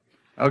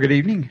Oh, good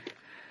evening.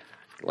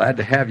 Glad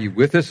to have you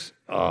with us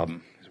as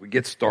we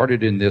get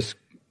started in this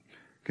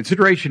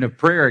consideration of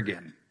prayer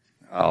again.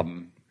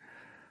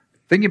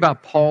 Thinking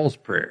about Paul's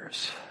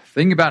prayers,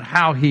 thinking about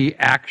how he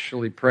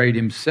actually prayed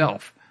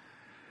himself.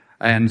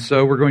 And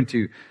so we're going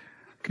to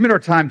commit our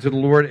time to the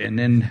Lord and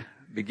then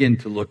begin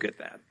to look at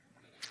that.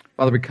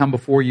 Father, we come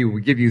before you.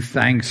 We give you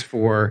thanks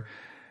for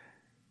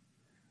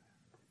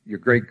your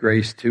great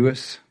grace to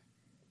us.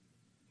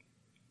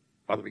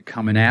 Father, we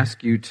come and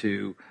ask you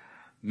to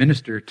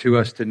minister to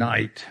us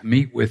tonight.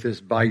 Meet with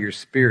us by your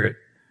Spirit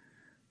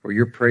for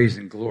your praise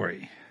and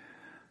glory.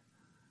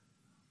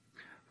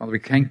 Father, we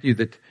thank you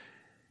that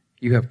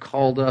you have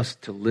called us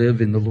to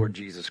live in the Lord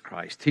Jesus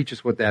Christ. Teach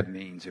us what that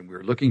means, and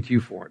we're looking to you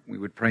for it. We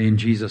would pray in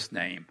Jesus'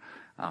 name.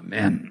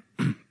 Amen.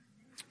 I'm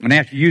going to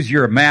have to use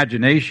your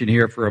imagination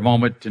here for a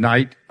moment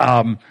tonight.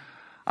 I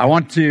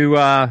want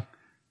to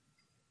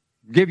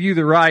give you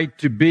the right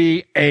to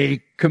be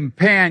a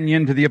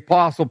companion to the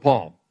Apostle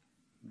Paul.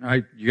 All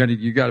right,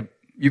 you've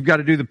got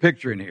to do the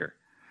picture in here.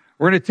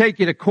 We're going to take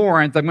you to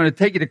Corinth. I'm going to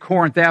take you to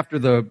Corinth after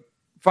the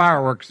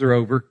fireworks are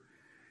over.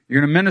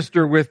 You're going to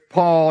minister with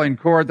Paul in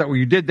Corinth. Well,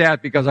 you did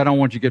that because I don't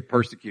want you to get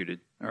persecuted.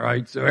 All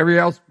right, so every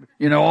else,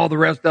 all the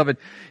rest of it,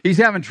 he's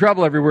having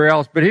trouble everywhere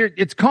else. But here,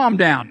 it's calmed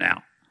down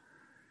now.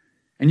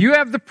 And you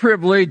have the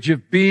privilege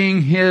of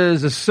being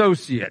his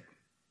associate,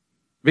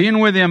 being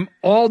with him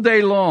all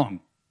day long,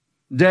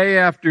 day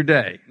after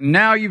day.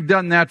 Now you've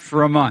done that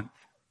for a month.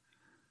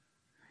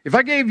 If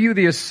I gave you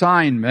the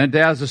assignment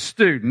as a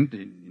student,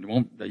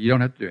 you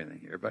don't have to do anything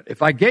here, but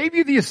if I gave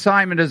you the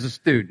assignment as a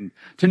student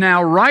to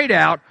now write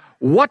out,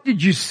 what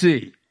did you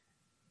see?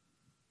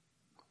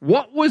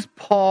 What was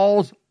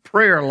Paul's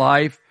prayer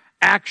life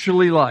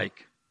actually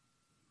like?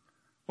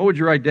 What would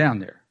you write down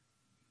there?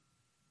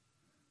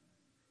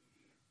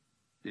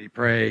 Did he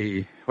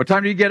pray? What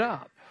time did he get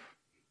up?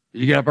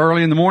 Did he get up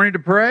early in the morning to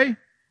pray?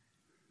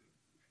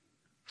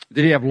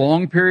 Did he have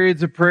long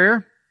periods of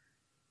prayer?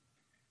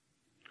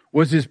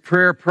 Was his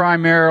prayer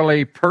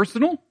primarily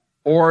personal,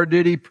 or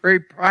did he pray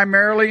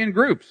primarily in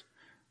groups?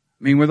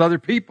 With other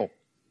people?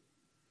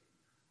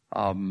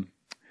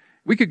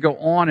 We could go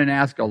on and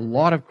ask a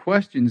lot of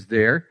questions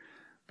there,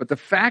 but the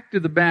fact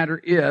of the matter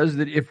is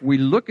that if we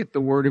look at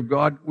the Word of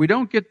God, we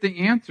don't get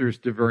the answers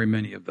to very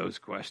many of those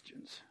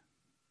questions.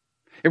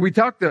 If we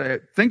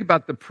think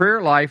about the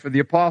prayer life of the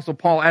Apostle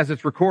Paul as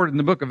it's recorded in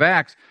the book of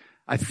Acts,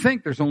 I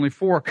think there's only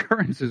 4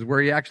 occurrences where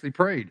he actually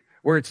prayed,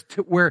 where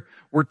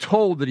we're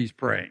told that he's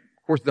praying.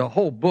 Of course, the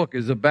whole book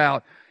is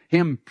about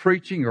him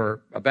preaching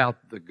or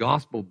about the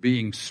gospel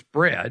being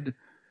spread.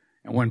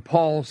 And when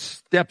Paul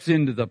steps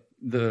into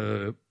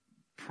the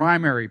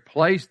primary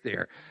place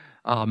there,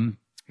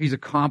 he's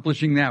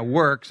accomplishing that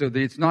work. So that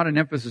it's not an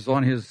emphasis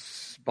on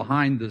his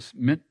behind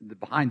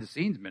the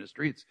scenes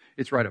ministry.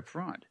 It's right up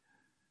front.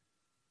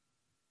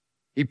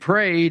 He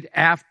prayed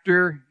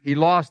after he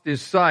lost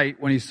his sight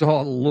when he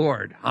saw the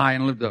Lord high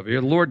and lifted up. The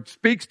Lord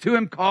speaks to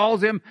him,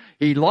 calls him.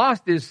 He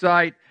lost his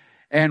sight.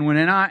 And when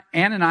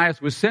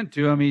Ananias was sent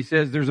to him, he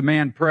says, there's a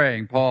man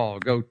praying. Paul,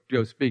 go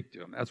speak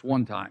to him. That's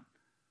one time.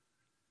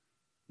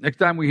 Next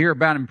time we hear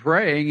about him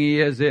praying, he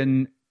is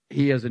an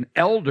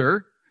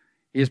elder.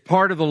 He is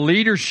part of the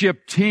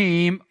leadership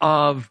team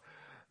of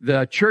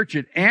the church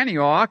at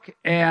Antioch.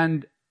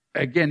 And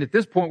again, at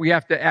this point, we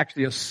have to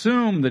actually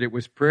assume that it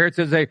was prayer. It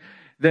says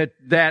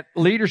that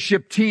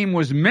leadership team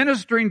was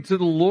ministering to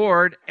the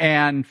Lord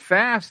and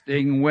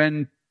fasting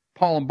when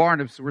Paul and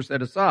Barnabas were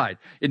set aside.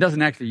 It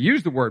doesn't actually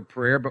use the word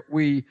prayer, but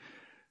we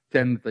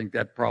tend to think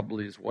that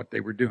probably is what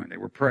they were doing. They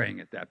were praying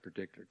at that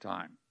particular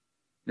time.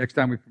 Next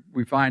time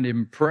we find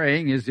him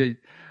praying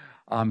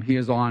he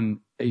is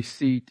on a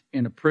seat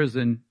in a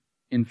prison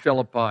in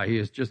Philippi. He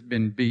has just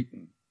been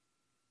beaten.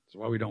 That's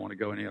why we don't want to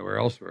go anywhere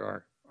else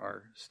for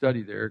our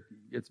study there.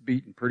 He gets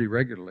beaten pretty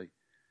regularly.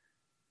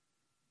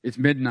 It's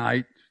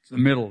midnight. It's the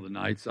middle of the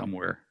night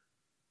somewhere.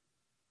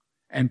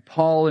 And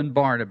Paul and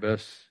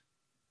Barnabas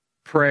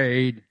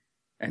prayed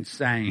and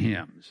sang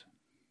hymns.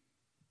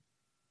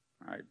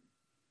 All right.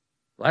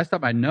 Last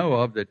time I know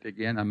of that,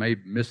 again, I may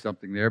miss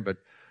something there, but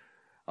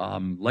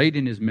late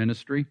in his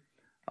ministry,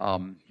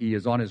 he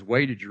is on his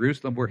way to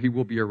Jerusalem where he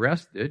will be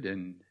arrested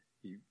and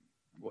he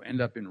will end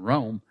up in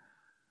Rome.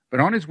 But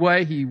on his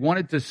way, he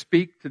wanted to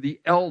speak to the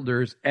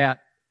elders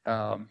at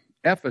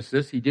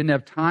Ephesus. He didn't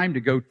have time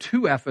to go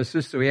to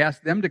Ephesus, so he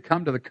asked them to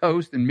come to the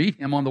coast and meet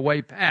him on the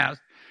way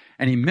past.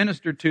 And he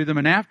ministered to them.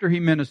 And after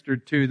he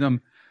ministered to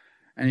them,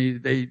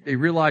 and they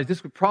realized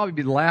this would probably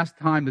be the last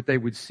time that they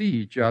would see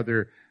each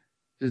other.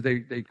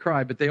 They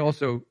cried, but they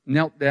also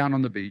knelt down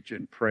on the beach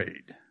and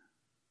prayed.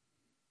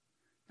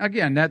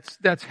 Again,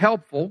 that's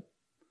helpful.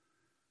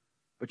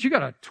 But you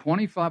got a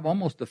 25,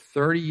 almost a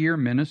 30-year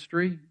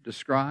ministry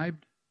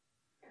described.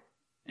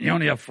 And you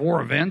only have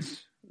 4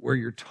 events where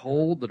you're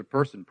told that a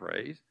person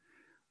prays.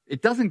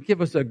 It doesn't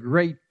give us a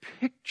great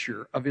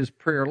picture of his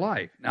prayer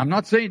life. Now, I'm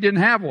not saying he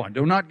didn't have one.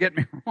 Do not get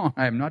me wrong.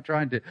 I'm not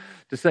trying to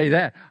say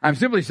that. I'm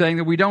simply saying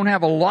that we don't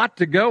have a lot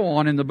to go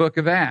on in the book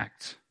of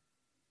Acts.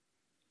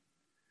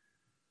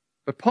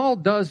 But Paul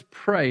does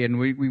pray, and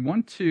we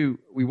want to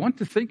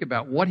think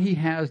about what he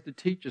has to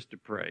teach us to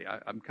pray.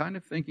 I'm kind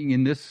of thinking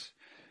in this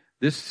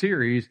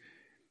series,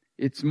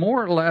 it's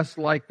more or less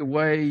like the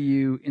way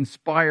you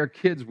inspire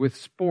kids with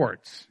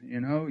sports.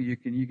 You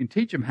can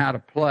teach them how to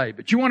play,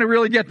 but you want to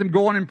really get them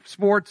going in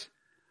sports?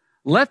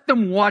 Let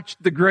them watch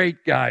the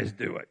great guys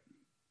do it.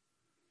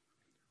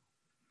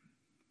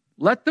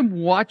 Let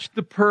them watch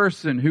the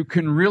person who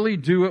can really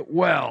do it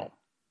well.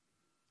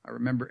 I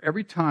remember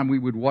every time we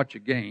would watch a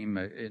game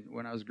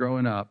when I was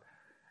growing up,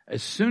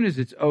 as soon as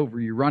it's over,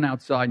 you run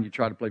outside and you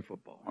try to play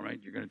football. All right,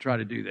 you're going to try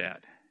to do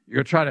that.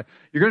 You're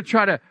going to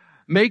try to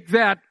make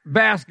that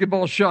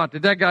basketball shot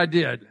that guy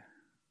did.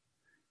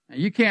 Now,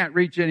 you can't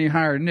reach any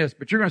higher than this,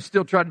 but you're going to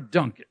still try to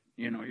dunk it.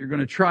 You're going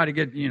to try to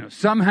get,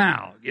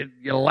 somehow get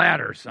a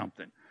ladder or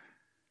something.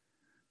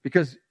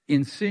 Because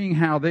in seeing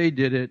how they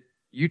did it,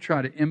 you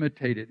try to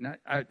imitate it. And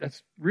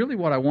that's really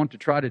what I want to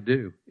try to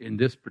do in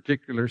this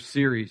particular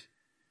series,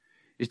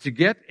 is to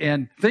get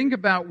and think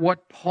about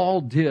what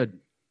Paul did,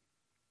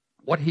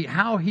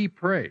 how he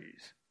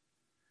prays,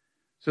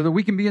 so that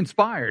we can be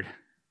inspired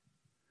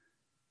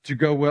to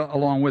go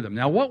along with him.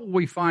 Now, what will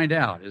we find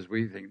out as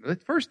we think? The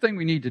first thing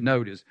we need to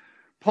note is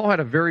Paul had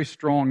a very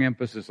strong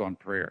emphasis on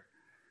prayer.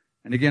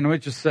 And again, let me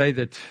just say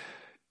that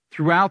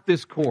throughout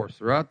this course,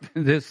 throughout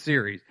this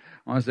series,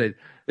 I want to say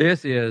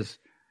this is,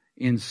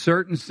 in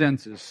certain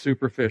senses,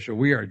 superficial.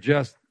 We're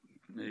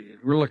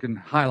looking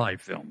highlight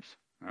films.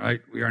 All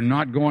right? We are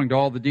not going to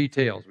all the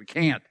details. We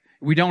can't.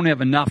 We don't have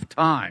enough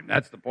time.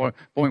 That's the point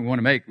we want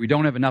to make. We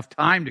don't have enough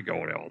time to go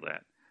into all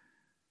that.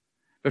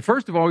 But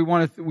first of all,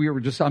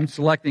 I'm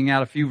selecting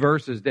out a few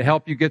verses to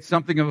help you get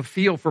something of a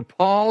feel for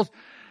Paul's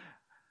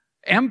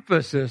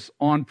emphasis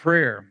on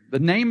prayer. The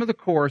name of the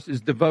course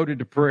is Devoted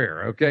to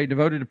Prayer, okay?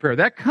 Devoted to Prayer.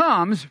 That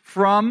comes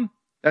from,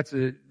 that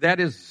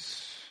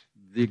is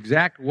the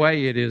exact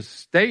way it is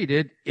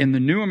stated in the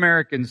New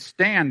American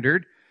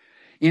Standard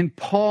in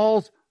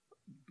Paul's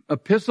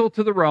epistle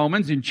to the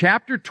Romans. In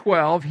chapter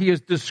 12, he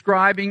is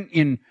describing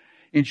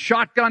in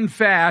shotgun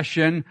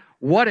fashion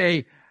what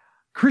a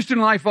Christian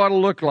life ought to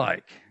look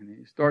like. And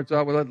he starts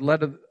out with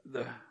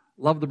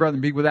love the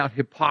brethren, be without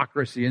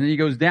hypocrisy. And then he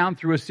goes down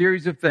through a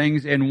series of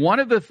things. And one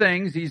of the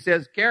things he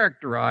says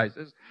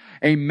characterizes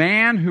a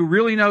man who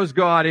really knows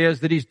God is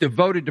that he's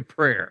devoted to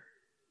prayer.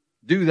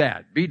 Do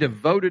that. Be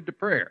devoted to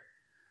prayer.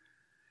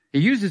 He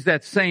uses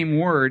that same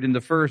word in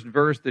the first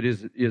verse that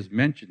is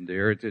mentioned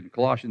there. It's in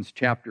Colossians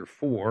chapter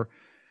 4,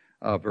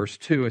 verse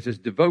 2. It says,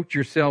 devote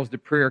yourselves to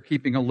prayer,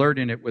 keeping alert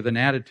in it with an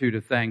attitude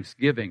of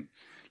thanksgiving.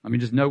 Let me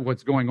just note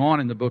what's going on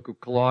in the book of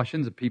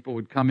Colossians. The people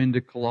would come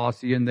into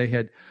Colossae and they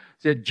had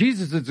said,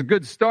 Jesus is a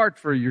good start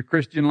for your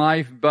Christian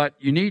life, but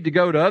you need to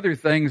go to other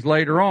things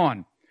later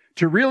on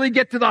to really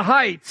get to the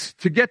heights,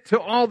 to get to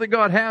all that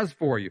God has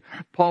for you.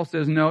 Paul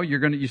says, no,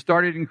 you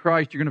started in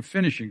Christ, you're going to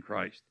finish in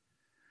Christ.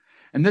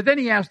 And then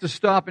he has to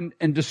stop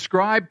and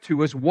describe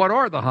to us what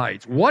are the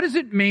heights. What does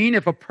it mean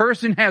if a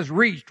person has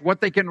reached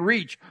what they can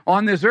reach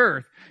on this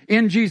earth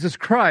in Jesus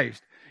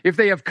Christ? If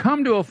they have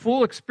come to a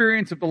full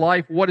experience of the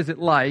life, what is it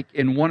like?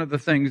 And one of the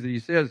things that he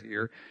says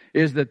here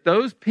is that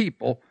those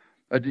people,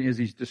 as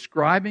he's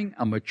describing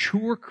a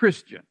mature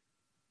Christian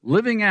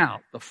living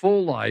out the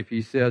full life,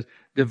 he says,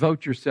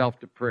 devote yourself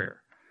to prayer.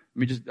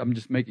 I'm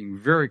just making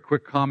very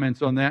quick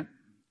comments on that.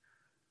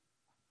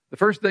 The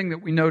first thing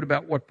that we note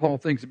about what Paul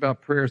thinks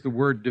about prayer is the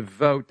word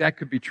devote. That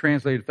could be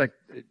translated, in fact,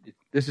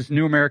 this is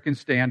New American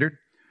Standard.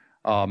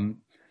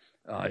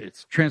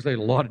 It's translated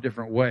a lot of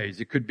different ways.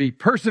 It could be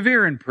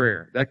persevere in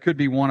prayer. That could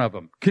be one of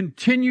them.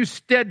 Continue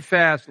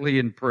steadfastly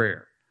in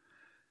prayer.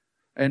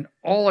 And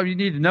all you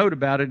need to note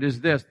about it is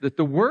this, that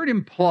the word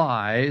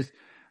implies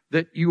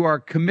that you are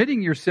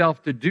committing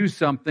yourself to do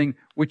something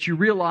which you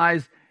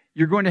realize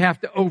you're going to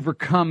have to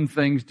overcome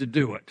things to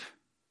do it.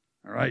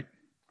 All right?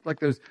 It's like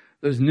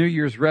those New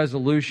Year's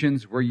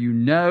resolutions where you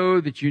know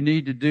that you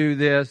need to do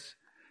this,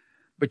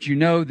 but you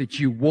know that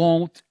you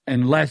won't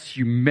unless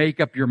you make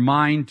up your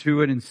mind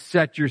to it and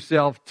set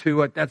yourself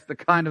to it. That's the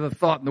kind of the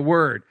thought in the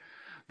word.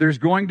 There's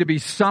going to be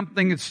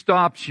something that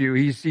stops you.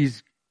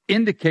 He's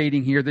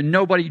indicating here that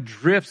nobody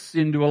drifts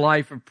into a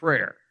life of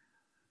prayer.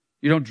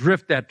 You don't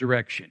drift that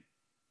direction.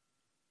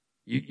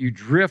 You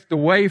drift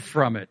away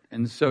from it.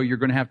 And so you're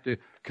going to have to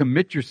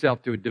commit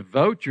yourself to it,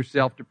 devote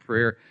yourself to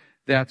prayer.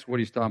 That's what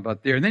he's talking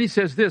about there. And then he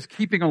says this,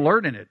 keeping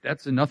alert in it.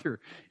 That's another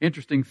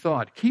interesting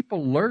thought. Keep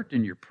alert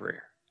in your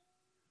prayer.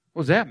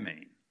 What does that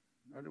mean?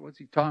 What's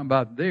he talking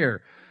about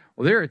there?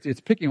 Well, there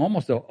it's picking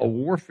almost a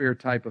warfare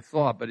type of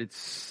thought, but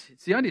it's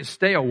the idea of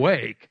stay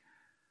awake.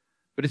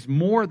 But it's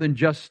more than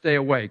just stay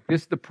awake.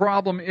 The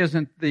problem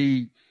isn't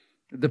the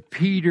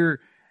Peter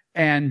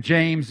and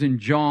James and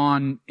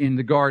John in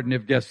the Garden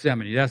of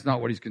Gethsemane. That's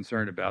not what he's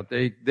concerned about.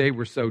 They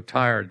were so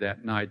tired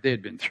that night. They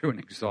had been through an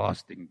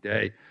exhausting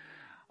day.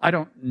 I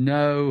don't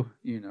know,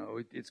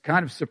 it's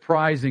kind of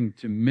surprising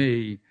to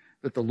me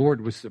that the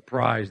Lord was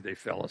surprised they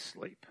fell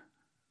asleep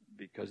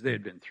because they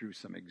had been through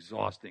some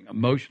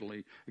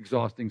emotionally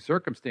exhausting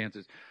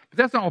circumstances. But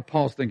that's not what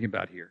Paul's thinking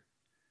about here.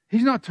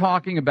 He's not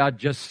talking about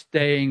just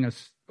staying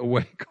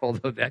awake,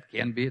 although that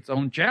can be its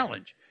own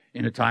challenge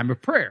in a time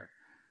of prayer.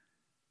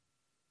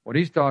 What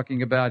he's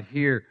talking about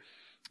here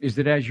is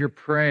that as you're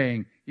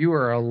praying, you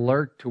are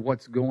alert to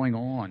what's going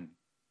on.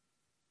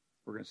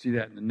 We're going to see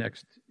that in the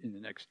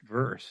next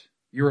verse.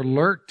 You're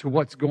alert to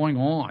what's going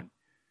on.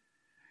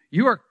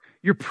 You're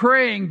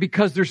praying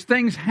because there's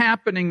things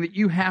happening that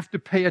you have to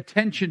pay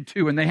attention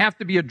to, and they have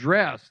to be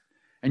addressed,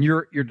 and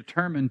you're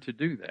determined to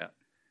do that.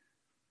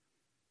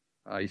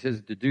 He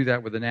says to do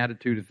that with an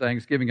attitude of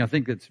thanksgiving. I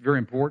think that's very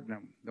important. I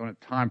don't have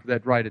time for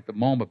that right at the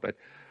moment, but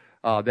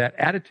that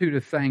attitude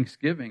of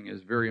thanksgiving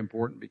is very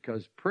important,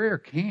 because prayer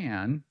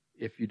can,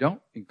 if you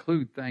don't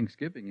include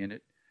thanksgiving in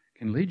it,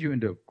 can lead you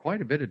into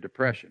quite a bit of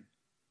depression,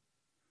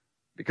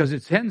 because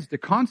it tends to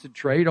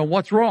concentrate on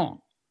what's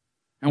wrong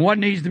and what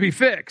needs to be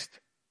fixed.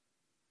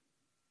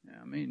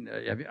 I mean,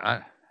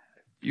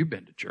 you've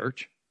been to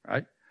church,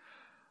 right?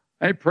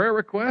 Any prayer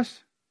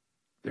requests?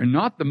 They're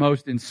not the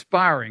most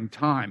inspiring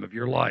time of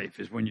your life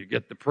is when you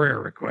get the prayer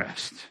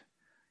request.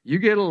 You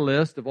get a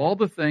list of all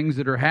the things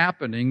that are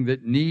happening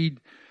that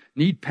need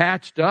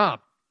patched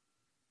up.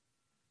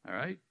 All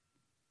right?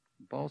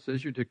 Paul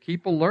says you're to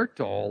keep alert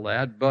to all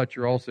that, but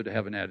you're also to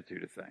have an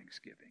attitude of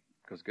thanksgiving,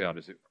 because God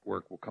is at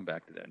work. We'll come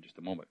back to that in just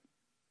a moment.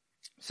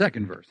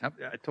 Second verse. I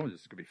told you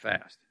this is going to be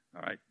fast.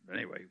 All right? But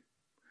anyway,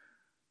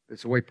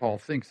 it's the way Paul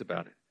thinks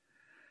about it.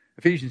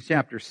 Ephesians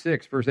chapter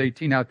 6, verse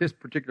 18. Now, at this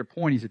particular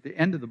point, he's at the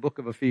end of the book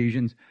of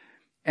Ephesians,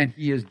 and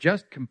he has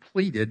just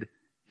completed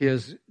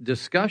his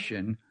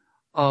discussion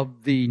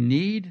of the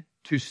need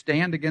to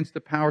stand against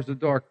the powers of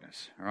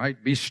darkness. All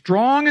right? Be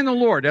strong in the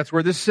Lord. That's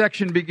where this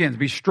section begins.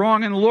 Be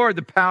strong in the Lord,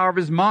 the power of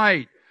His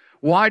might.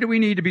 Why do we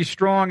need to be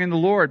strong in the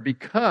Lord?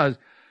 Because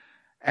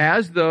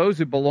as those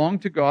who belong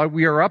to God,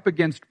 we are up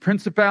against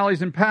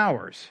principalities and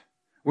powers.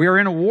 We are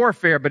in a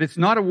warfare, but it's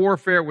not a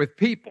warfare with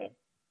people.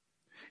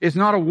 It's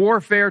not a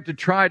warfare to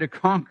try to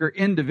conquer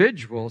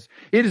individuals.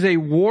 It is a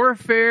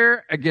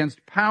warfare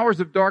against powers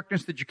of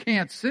darkness that you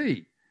can't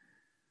see.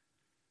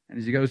 And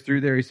as he goes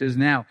through there, he says,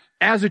 now,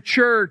 as a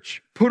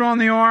church, put on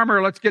the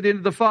armor, let's get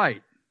into the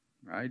fight.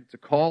 Right? It's a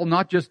call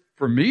not just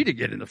for me to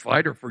get in the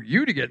fight or for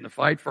you to get in the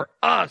fight, for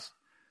us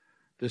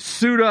to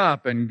suit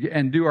up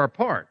and do our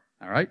part.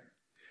 All right?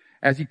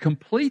 As he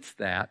completes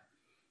that,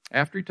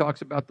 after he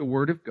talks about the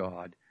Word of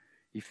God,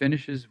 he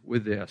finishes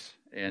with this.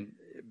 And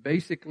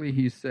basically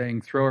he's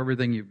saying, throw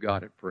everything you've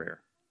got at prayer.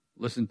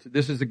 Listen to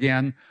this. Is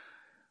again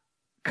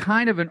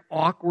kind of an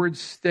awkward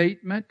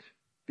statement,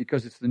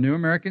 because it's the New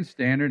American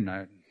Standard, and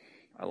I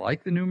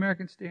like the New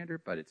American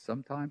Standard, but it's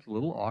sometimes a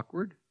little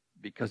awkward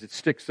because it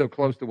sticks so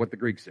close to what the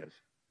Greek says.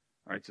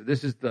 All right, so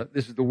this is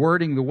the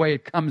wording, the way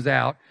it comes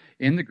out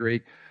in the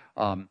Greek.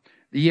 The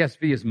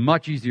ESV is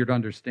much easier to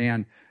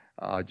understand.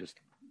 It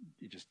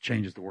just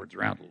changes the words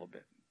around a little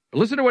bit. But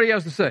listen to what he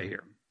has to say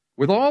here.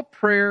 With all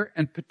prayer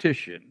and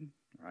petition,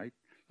 right?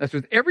 That's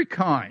with every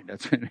kind.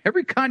 That's in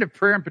every kind of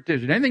prayer and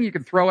petition. Anything you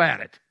can throw at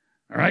it.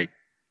 All right?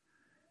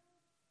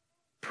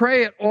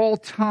 Pray at all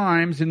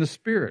times in the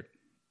Spirit.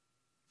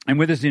 And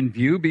with this in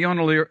view, be on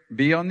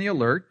the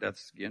alert.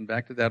 That's, again,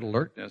 back to that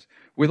alertness.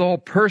 With all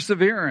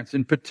perseverance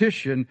and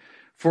petition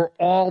for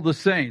all the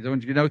saints. I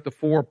want you to note the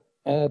four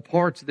all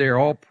parts there.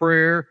 All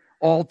prayer,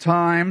 all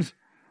times,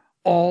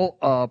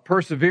 all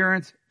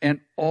perseverance,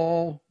 and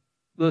all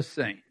the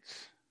saints.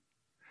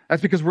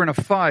 That's because we're in a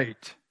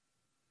fight.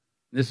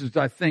 This is,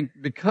 I think,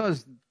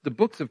 because the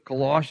books of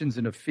Colossians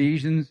and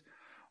Ephesians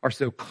are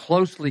so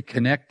closely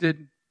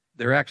connected.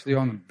 They're actually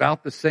on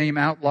about the same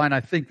outline. I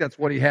think that's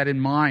what he had in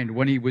mind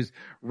when he was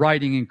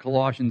writing in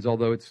Colossians,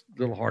 although it's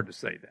a little hard to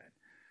say that.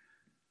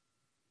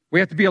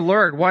 We have to be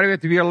alert. Why do we have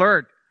to be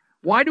alert?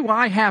 Why do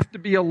I have to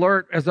be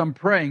alert as I'm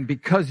praying?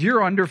 Because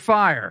you're under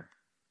fire.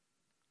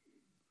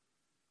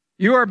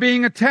 You are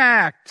being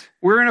attacked.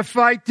 We're in a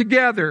fight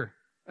together.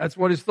 That's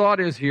what his thought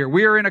is here.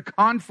 We are in a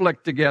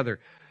conflict together.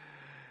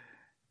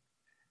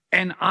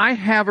 And I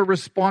have a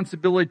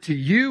responsibility to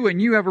you,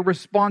 and you have a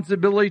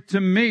responsibility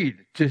to me.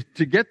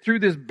 To get through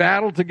this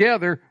battle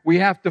together, we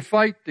have to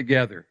fight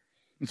together.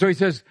 And so he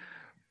says,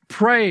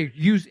 pray,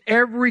 use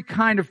every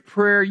kind of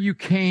prayer you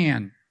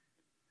can,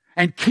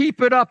 and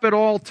keep it up at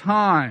all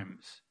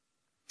times,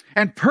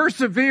 and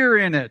persevere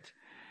in it,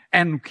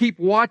 and keep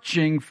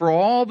watching for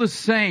all the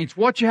saints.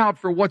 Watch out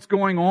for what's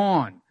going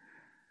on.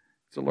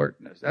 It's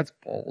alertness. That's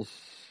Paul's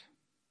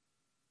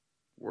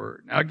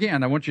word. Now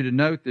again, I want you to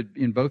note that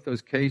in both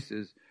those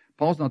cases,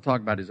 Paul's not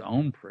talking about his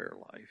own prayer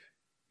life.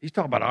 He's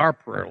talking about our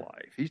prayer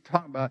life. He's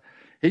talking about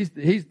he's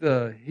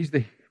the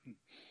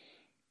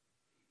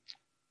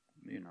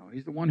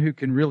one who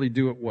can really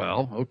do it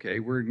well. Okay,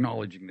 we're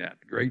acknowledging that.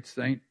 Great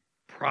saint,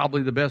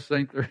 probably the best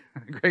saint, the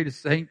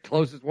greatest saint,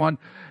 closest one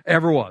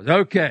ever was.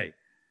 Okay.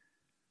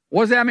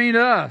 What does that mean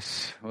to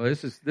us? Well,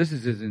 this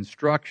is his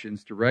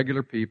instructions to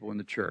regular people in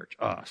the church,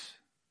 us.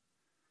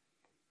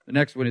 The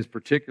next one is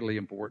particularly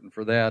important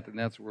for that, and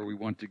that's where we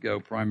want to go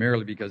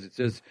primarily, because it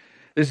says,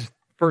 this is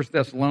 1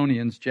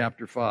 Thessalonians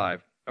chapter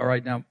 5. All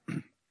right, now,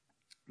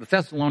 the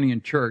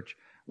Thessalonian church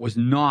was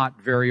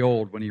not very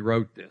old when he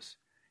wrote this.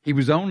 He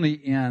was only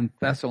in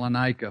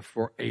Thessalonica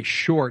for a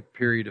short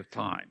period of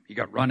time. He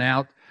got run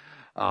out.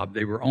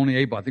 They were only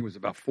able, I think it was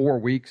about 4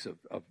 weeks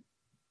of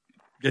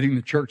getting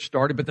the church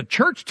started. But the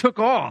church took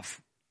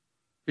off.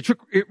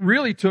 It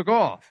really took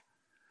off.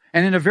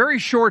 And in a very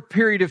short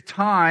period of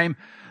time,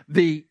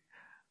 the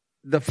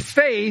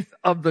faith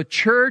of the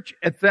church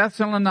at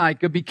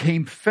Thessalonica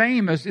became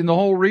famous in the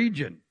whole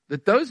region.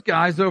 That those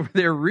guys over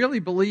there really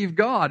believed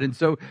God. And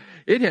so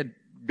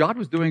God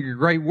was doing a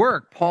great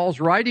work. Paul's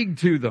writing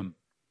to them.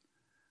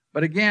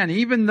 But again,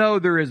 even though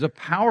there is a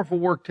powerful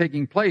work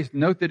taking place,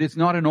 note that it's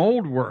not an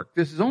old work.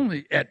 This is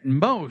only at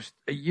most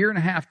 1.5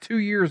 years, 2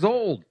 years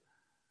old.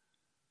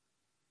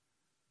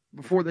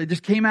 Before they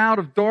just came out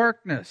of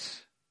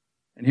darkness.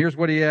 And here's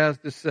what he has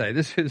to say.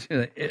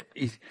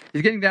 He's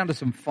getting down to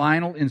some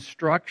final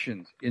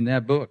instructions in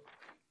that book.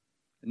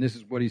 And this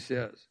is what he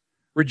says.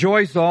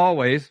 Rejoice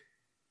always.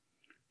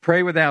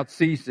 Pray without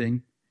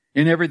ceasing.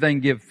 In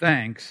everything give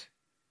thanks.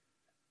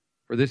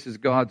 For this is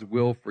God's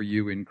will for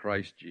you in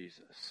Christ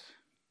Jesus.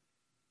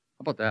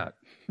 How about that?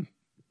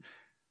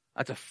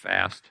 That's a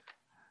fast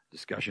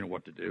discussion of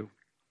what to do.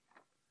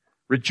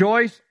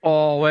 Rejoice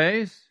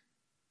always.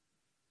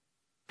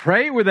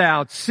 Pray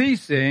without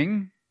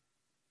ceasing.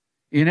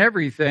 In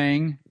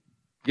everything,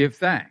 give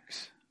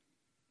thanks.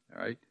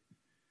 All right.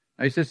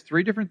 Now he says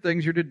 3 different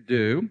things you're to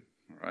do.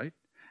 All right.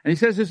 And he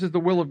says this is the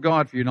will of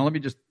God for you. Now let me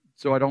just,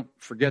 so I don't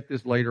forget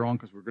this later on,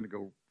 because we're going to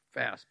go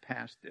fast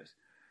past this.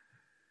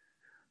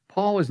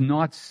 Paul is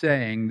not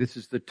saying this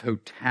is the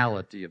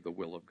totality of the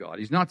will of God.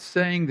 He's not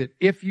saying that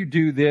if you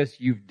do this,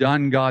 you've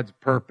done God's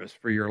purpose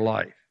for your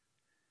life.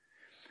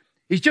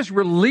 He's just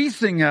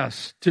releasing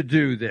us to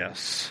do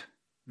this.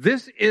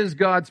 This is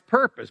God's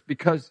purpose,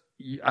 because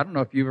I don't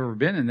know if you've ever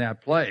been in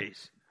that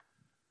place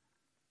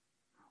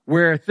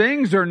where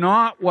things are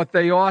not what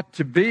they ought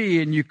to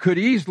be, and you could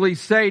easily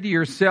say to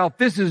yourself,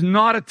 this is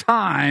not a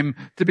time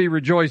to be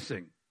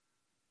rejoicing.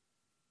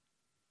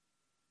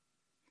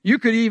 You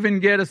could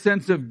even get a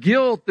sense of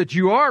guilt that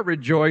you are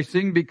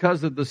rejoicing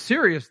because of the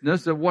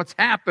seriousness of what's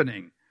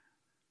happening.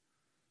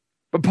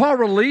 But Paul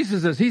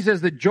releases us. He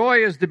says that joy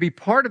is to be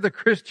part of the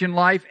Christian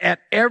life at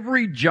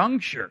every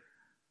juncture.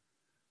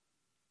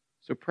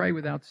 So pray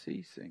without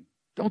ceasing.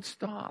 Don't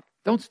stop.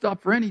 Don't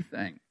stop for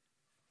anything.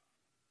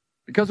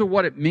 Because of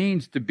what it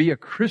means to be a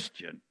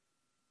Christian,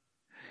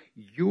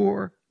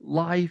 your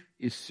life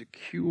is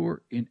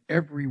secure in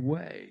every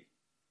way.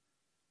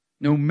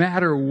 No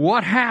matter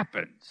what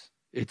happens,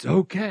 it's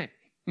okay.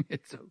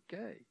 It's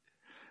okay.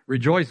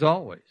 Rejoice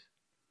always.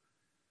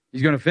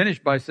 He's going to finish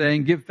by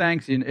saying, give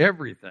thanks in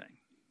everything.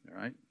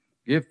 All right?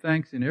 Give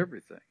thanks in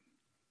everything.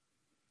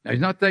 Now, he's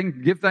not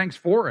saying give thanks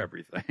for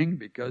everything,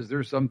 because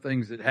there's some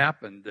things that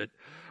happen that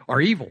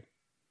are evil.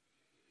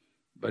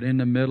 But in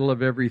the middle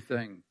of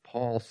everything,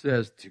 Paul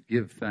says to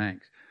give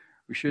thanks.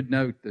 We should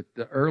note that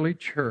the early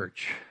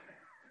church,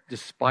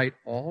 despite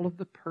all of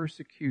the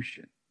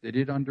persecution that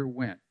it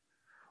underwent,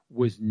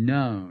 was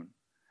known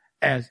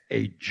as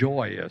a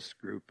joyous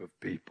group of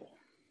people.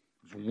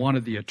 It was one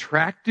of the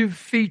attractive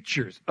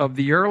features of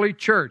the early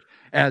church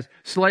as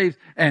slaves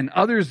and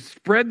others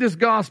spread this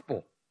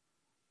gospel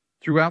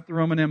throughout the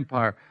Roman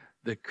Empire.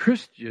 The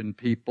Christian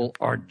people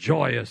are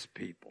joyous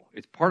people.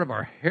 It's part of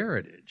our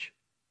heritage.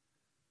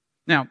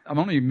 Now, I'm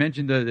only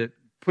mentioning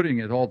putting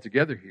it all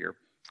together here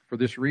for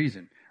this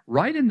reason.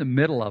 Right in the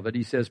middle of it,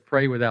 he says,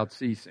 pray without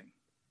ceasing.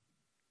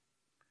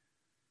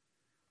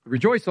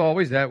 Rejoice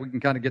always, that we can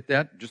kind of get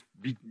that. Just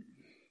be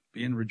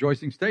in a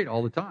rejoicing state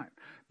all the time.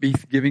 Be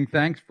giving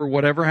thanks for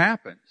whatever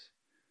happens.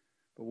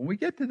 But when we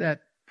get to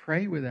that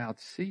pray without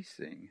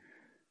ceasing,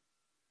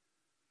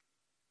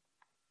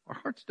 our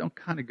hearts don't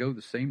kind of go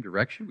the same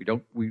direction. We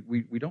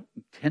don't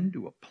tend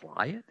to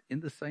apply it in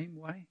the same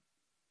way.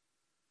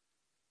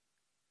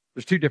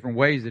 There's 2 different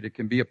ways that it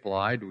can be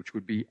applied, which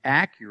would be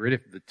accurate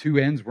if the 2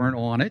 ends weren't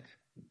on it.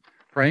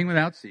 Praying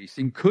without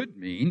ceasing could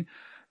mean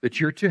that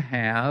you're to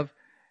have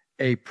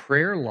a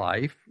prayer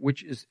life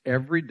which is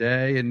every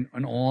day and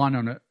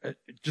on.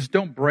 Just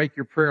don't break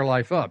your prayer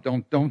life up.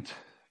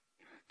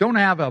 Don't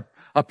have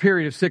a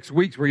period of 6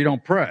 weeks where you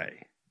don't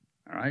pray.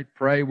 All right?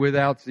 Pray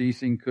without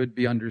ceasing could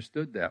be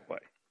understood that way.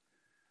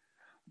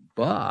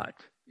 But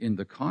in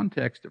the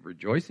context of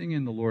rejoicing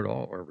in the Lord,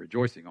 or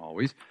rejoicing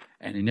always,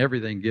 and in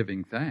everything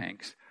giving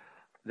thanks,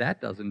 that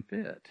doesn't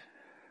fit.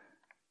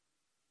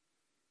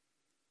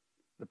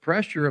 The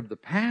pressure of the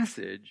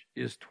passage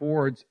is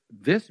towards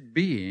this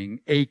being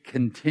a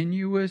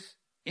continuous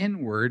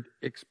inward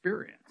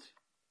experience.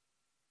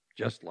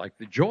 Just like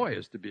the joy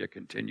is to be a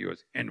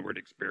continuous inward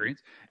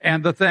experience,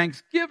 and the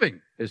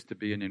thanksgiving is to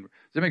be an inward.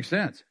 Does that make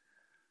sense?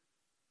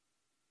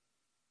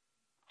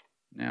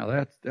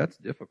 Now that's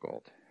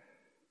difficult.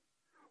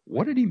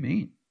 What did he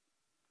mean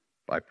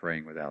by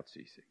praying without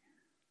ceasing?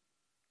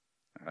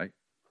 All right.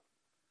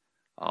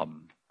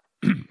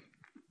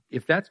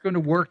 If that's going to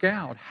work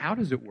out, how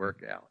does it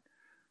work out?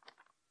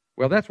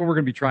 Well, that's what we're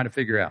going to be trying to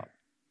figure out.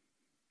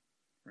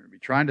 We're going to be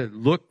trying to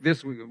look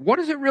this week. What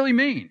does it really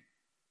mean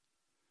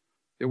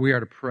that we are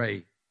to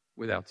pray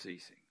without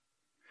ceasing?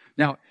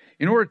 Now,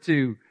 in order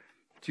to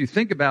to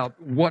think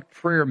about what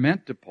prayer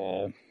meant to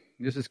Paul,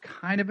 this is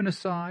kind of an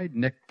aside.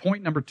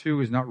 Point number 2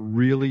 is not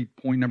really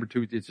point number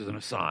 2. It's just an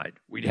aside.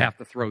 We'd have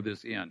to throw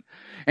this in.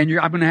 And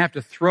I'm going to have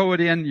to throw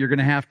it in. You're going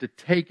to have to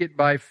take it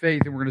by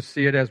faith, and we're going to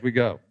see it as we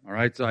go. All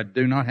right? So I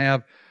do not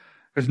have,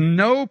 because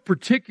no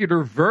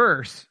particular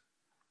verse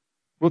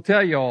will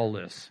tell you all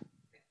this.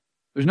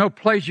 There's no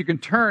place you can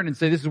turn and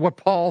say, this is what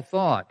Paul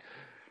thought.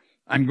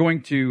 I'm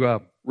going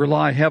to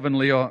rely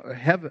heavily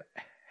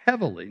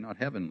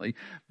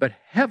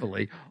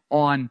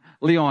on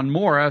Leon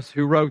Morris,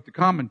 who wrote the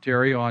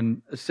commentary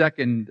on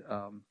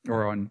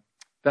on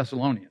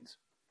Thessalonians.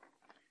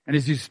 And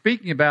as he's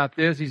speaking about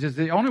this, he says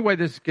the only way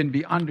this can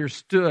be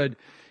understood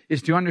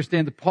is to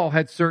understand that Paul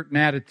had certain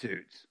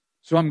attitudes.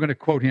 So I'm going to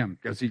quote him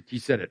because he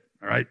said it,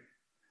 all right?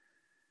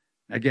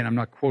 Again, I'm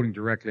not quoting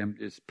directly, I'm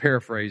just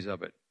paraphrase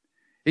of it.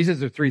 He says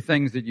there are 3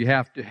 things that you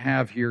have to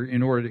have here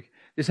in order to,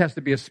 this has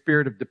to be a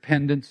spirit of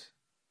dependence.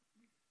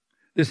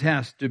 This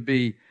has to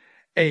be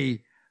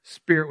a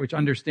spirit which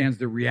understands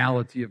the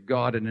reality of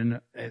God,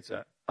 and it's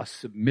a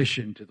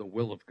submission to the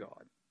will of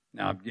God.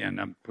 Now, again,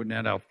 I'm putting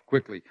that out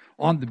quickly.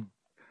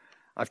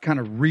 I've kind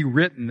of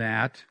rewritten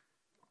that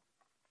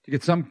to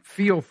get some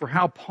feel for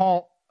how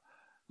Paul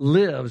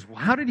lives. Well,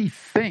 how did he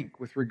think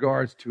with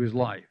regards to his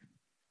life?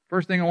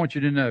 First thing I want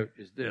you to note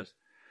is this,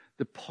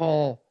 that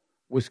Paul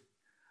was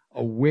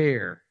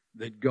aware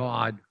that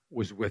God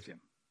was with him.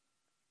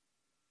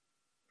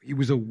 He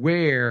was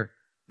aware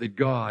that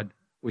God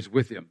was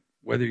with him.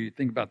 Whether you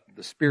think about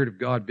the Spirit of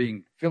God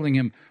filling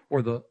him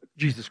or the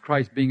Jesus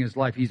Christ being his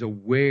life, he's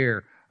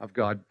aware of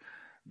God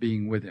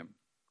being with him.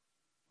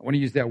 I want to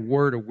use that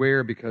word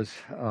aware because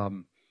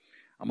I'm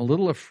a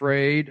little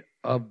afraid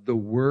of the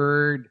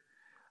word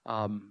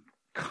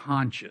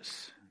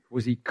conscious.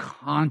 Was he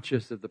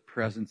conscious of the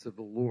presence of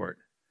the Lord?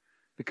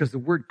 Because the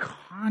word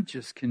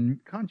conscience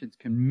can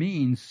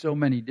mean so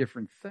many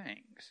different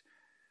things.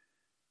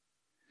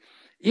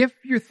 If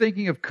you're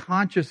thinking of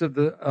conscious of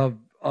the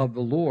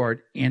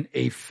Lord in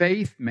a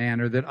faith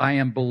manner, that I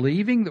am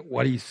believing that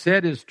what he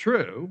said is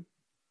true,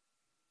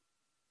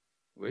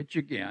 which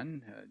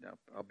again,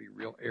 I'll be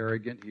real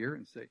arrogant here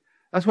and say,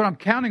 that's what I'm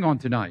counting on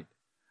tonight.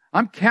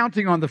 I'm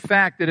counting on the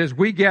fact that as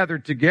we gather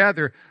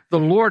together, the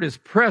Lord is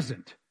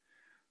present,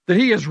 that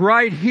he is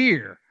right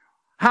here.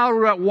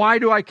 Why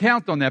do I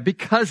count on that?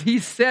 Because he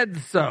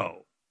said so.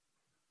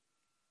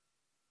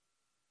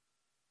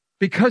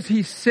 Because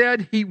he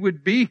said he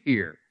would be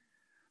here.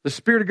 The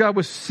Spirit of God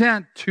was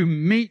sent to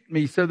meet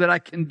me so that I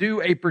can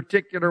do a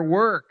particular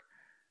work.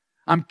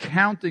 I'm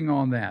counting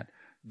on that.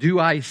 Do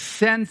I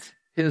sense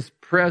his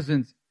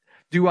presence?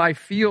 Do I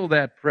feel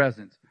that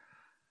presence?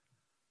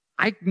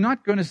 I'm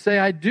not going to say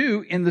I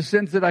do in the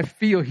sense that I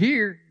feel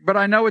here, but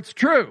I know it's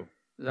true.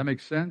 Does that make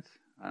sense?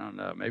 I don't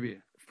know. Maybe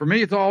for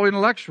me it's all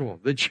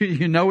intellectual, that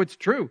you know it's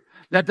true.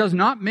 That does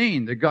not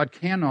mean that God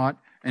cannot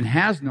and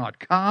has not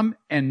come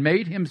and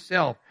made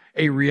himself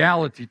a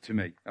reality to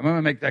me. I'm going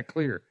to make that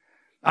clear.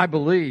 I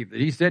believe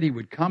that he said he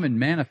would come and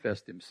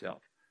manifest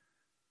himself.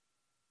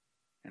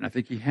 And I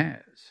think he has.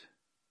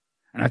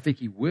 And I think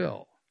he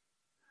will.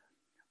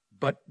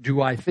 But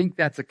do I think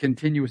that's a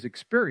continuous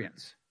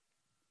experience?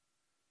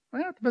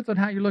 Well, it depends on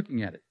how you're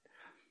looking at it.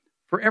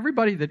 For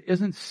everybody that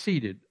isn't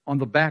seated on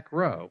the back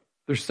row,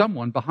 there's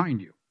someone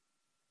behind you.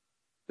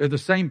 They're the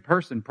same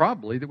person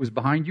probably that was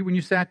behind you when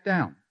you sat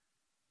down.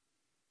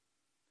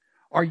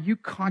 Are you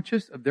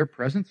conscious of their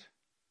presence?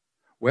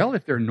 Well,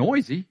 if they're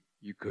noisy,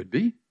 you could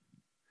be.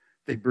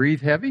 If they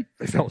breathe heavy, if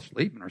they fell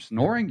asleep and are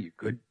snoring, you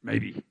could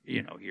maybe,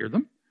 hear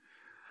them.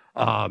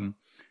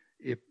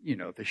 If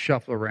they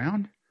shuffle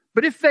around.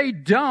 But if they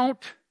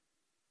don't,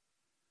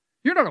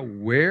 you're not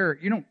aware,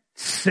 you don't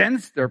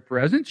sense their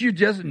presence, you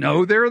just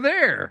know they're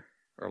there.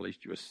 Or at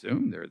least you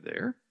assume they're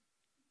there.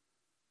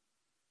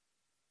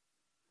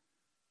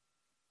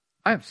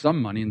 I have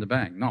some money in the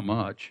bank, not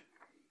much.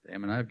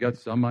 Damn it, I've got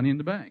some money in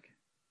the bank.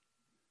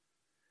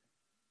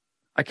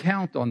 I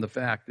count on the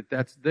fact that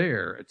that's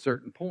there at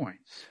certain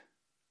points.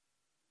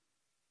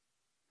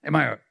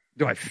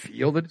 Do I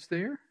feel that it's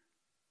there?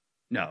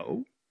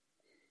 No.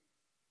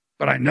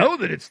 But I know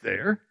that it's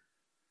there.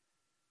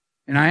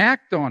 And I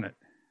act on it.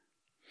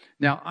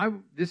 Now,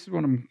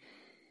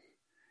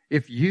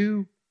 if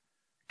you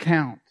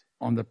count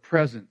on the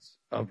presence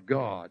of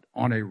God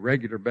on a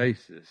regular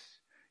basis,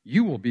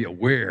 you will be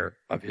aware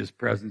of his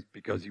presence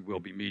because he will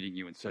be meeting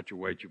you in such a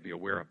way that you'll be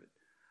aware of it.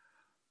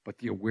 But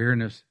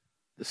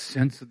the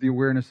sense of the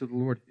awareness of the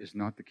Lord is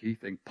not the key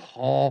thing.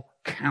 Paul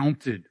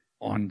counted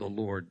on the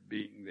Lord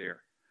being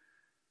there.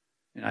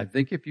 And I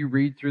think if you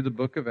read through the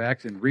book of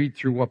Acts and read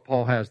through what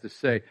Paul has to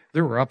say,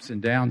 there were ups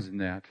and downs in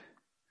that.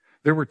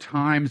 There were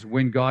times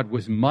when God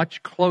was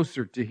much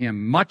closer to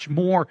him, much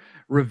more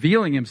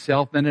revealing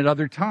himself than at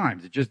other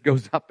times. It just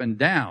goes up and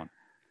down.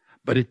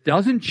 But it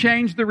doesn't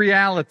change the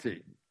reality.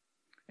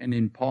 And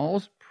in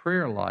Paul's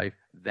prayer life,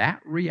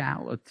 that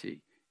reality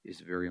is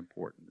very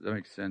important. Does that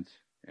make sense?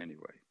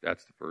 Anyway,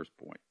 that's the first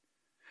point.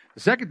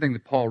 The second thing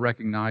that Paul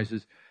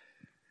recognizes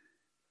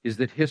is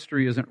that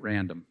history isn't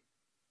random.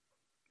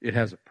 It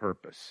has a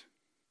purpose.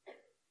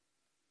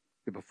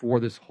 that before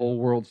this whole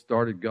world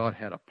started, God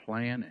had a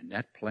plan, and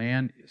that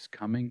plan is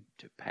coming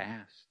to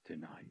pass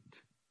tonight.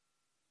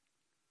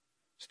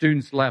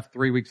 Students left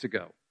 3 weeks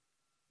ago.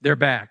 They're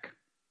back.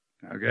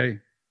 Okay?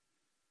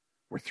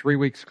 We're 3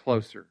 weeks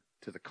closer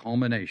to the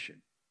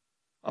culmination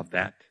of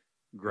that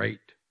great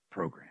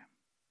program.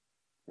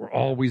 We're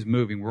always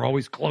moving. We're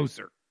always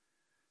closer.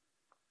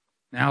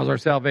 Now is our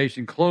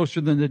salvation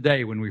closer than the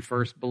day when we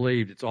first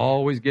believed. It's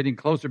always getting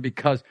closer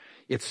because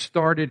it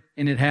started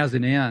and it has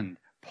an end.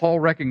 Paul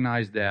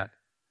recognized that.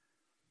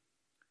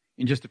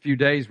 In just a few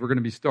days, we're going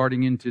to be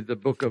starting into the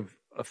book of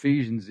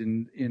Ephesians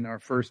in our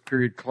first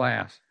period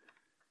class.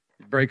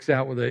 It breaks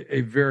out with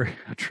a very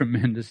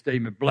tremendous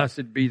statement.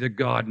 Blessed be the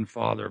God and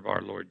Father of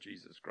our Lord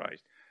Jesus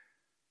Christ.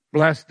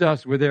 Blessed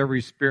us with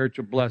every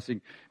spiritual blessing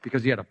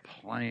because He had a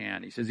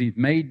plan. He says He's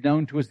made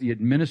known to us the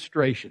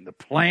administration, the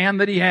plan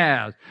that He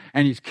has,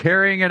 and He's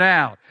carrying it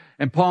out.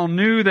 And Paul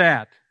knew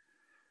that.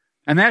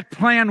 And that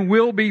plan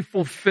will be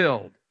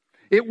fulfilled.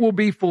 It will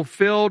be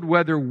fulfilled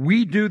whether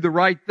we do the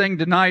right thing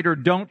tonight or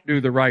don't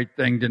do the right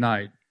thing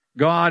tonight.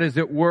 God is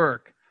at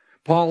work.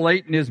 Paul,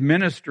 late in his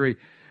ministry,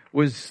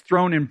 was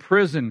thrown in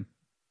prison,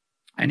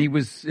 and he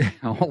was,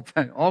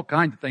 all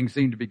kinds of things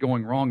seemed to be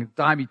going wrong at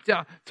the time. He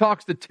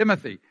talks to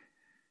Timothy.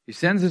 He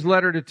sends his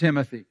letter to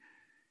Timothy.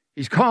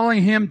 He's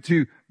calling him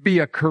to be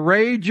a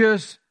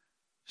courageous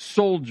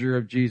soldier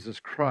of Jesus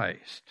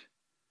Christ.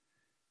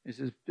 He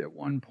says, at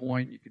one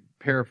point, you could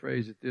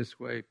paraphrase it this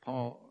way,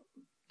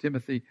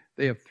 Timothy,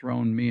 they have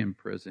thrown me in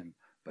prison,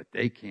 but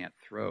they can't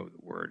throw the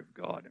Word of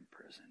God in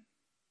prison.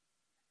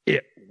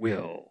 It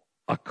will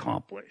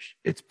accomplish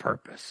its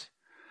purpose.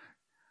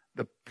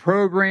 The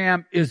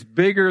program is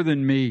bigger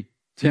than me,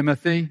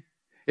 Timothy.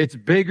 It's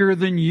bigger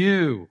than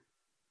you.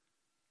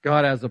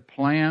 God has a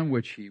plan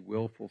which He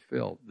will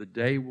fulfill. The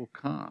day will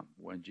come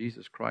when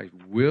Jesus Christ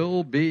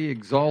will be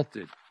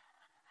exalted.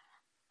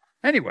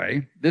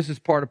 Anyway, this is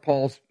part of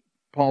Paul's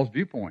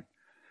viewpoint.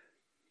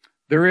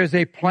 There is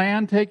a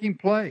plan taking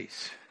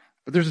place.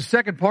 But there's a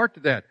second part to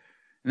that.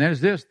 And that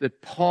is this,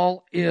 that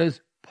Paul is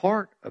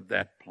part of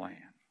that plan.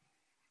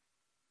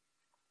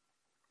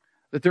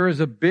 That there is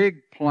a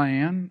big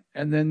plan,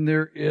 and then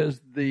there is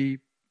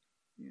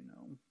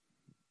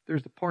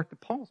there's the part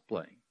that Paul's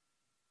playing.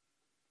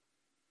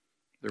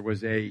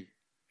 There's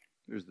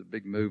the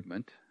big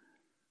movement.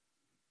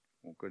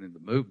 Won't go into the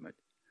movement.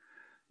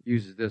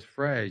 Uses this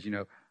phrase,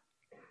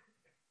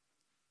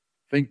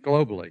 think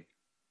globally,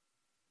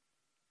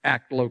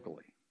 act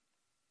locally.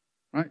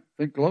 Right?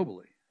 Think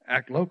globally,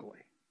 act locally.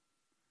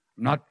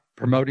 I'm not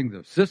promoting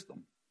the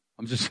system.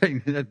 I'm just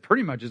saying that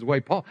pretty much is the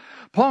way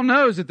Paul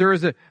knows that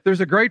there's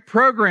a great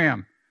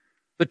program.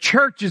 The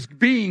church is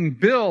being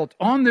built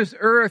on this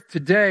earth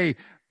today.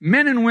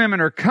 Men and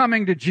women are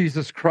coming to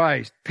Jesus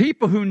Christ.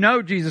 People who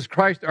know Jesus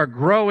Christ are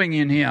growing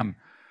in Him.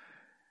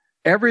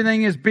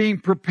 Everything is being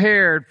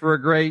prepared for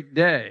a great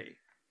day.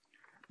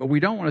 But we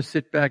don't want to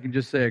sit back and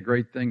just say a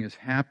great thing is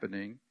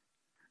happening.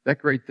 That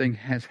great thing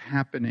is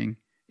happening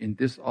in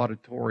this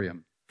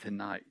auditorium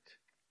tonight.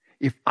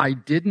 If I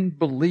didn't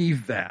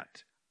believe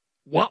that,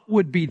 what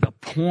would be the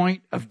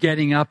point of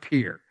getting up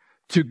here?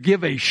 To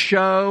give a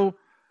show?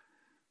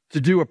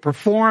 To do a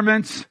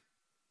performance?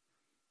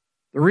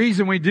 The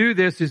reason we do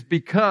this is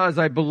because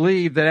I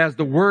believe that as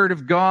the Word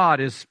of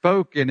God is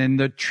spoken and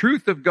the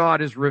truth of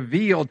God is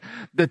revealed,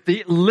 that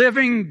the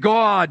living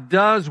God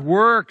does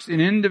works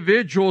in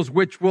individuals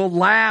which will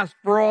last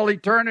for all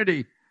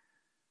eternity.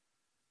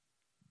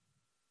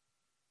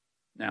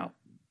 Now,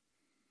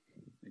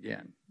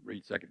 again,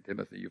 read 2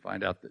 Timothy, you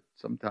find out that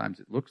sometimes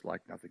it looks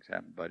like nothing's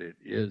happened, but it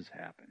is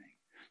happening.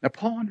 Now,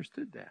 Paul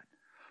understood that.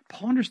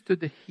 Paul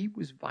understood that he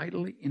was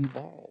vitally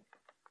involved.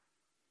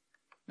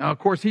 Now, of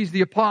course, he's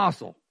the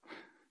apostle.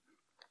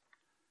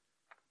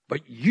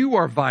 But you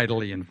are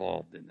vitally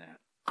involved in that.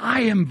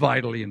 I am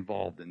vitally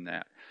involved in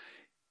that.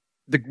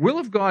 The will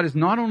of God is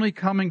not only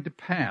coming to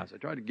pass. I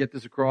try to get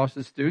this across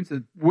to students.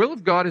 The will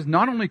of God is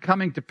not only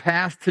coming to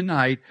pass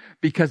tonight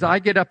because I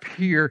get up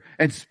here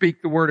and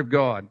speak the Word of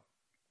God.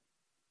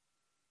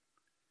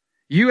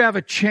 You have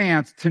a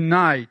chance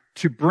tonight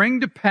to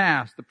bring to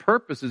pass the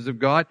purposes of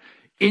God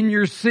in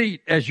your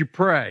seat as you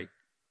pray.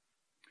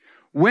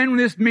 When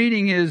this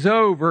meeting is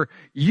over,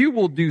 you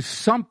will do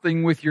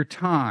something with your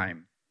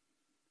time.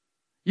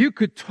 You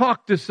could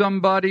talk to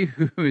somebody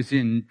who is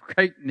in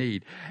great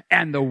need,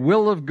 and the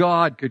will of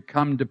God could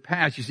come to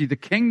pass. You see, the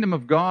kingdom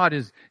of God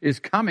is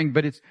coming,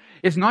 but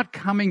it's not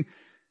coming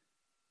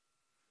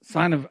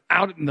kind of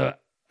out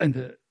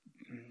into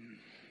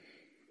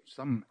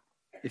some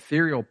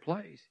ethereal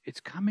place. It's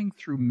coming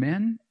through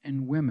men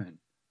and women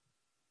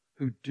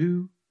who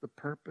do the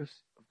purpose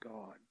of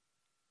God.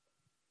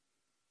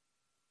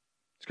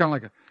 It's kind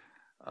of like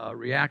a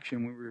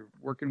reaction. When we were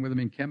working with them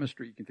in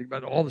chemistry, you can think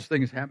about all this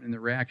things happening in the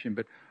reaction,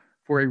 but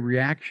for a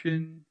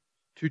reaction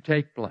to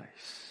take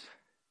place,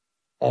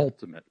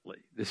 ultimately,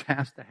 this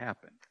has to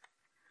happen.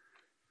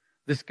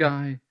 This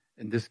guy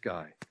and this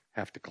guy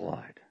have to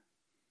collide.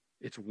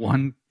 It's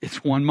one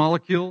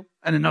molecule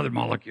and another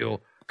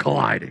molecule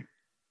colliding.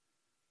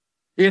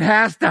 It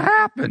has to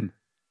happen.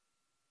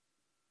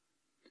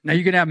 Now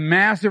you can have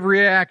massive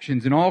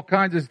reactions and all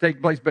kinds of things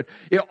take place, but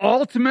it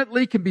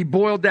ultimately can be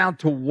boiled down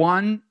to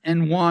one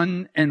and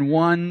one and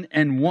one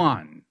and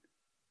one.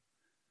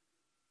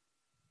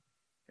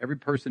 Every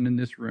person in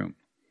this room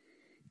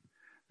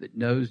that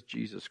knows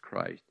Jesus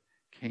Christ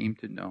came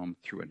to know him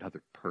through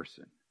another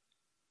person.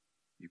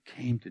 You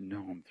came to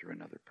know him through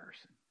another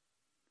person.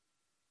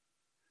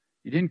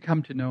 You didn't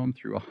come to know him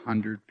through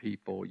 100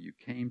 people. You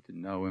came to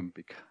know him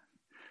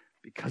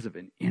because of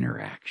an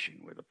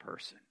interaction with a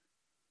person.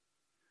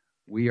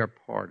 We are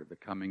part of the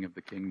coming of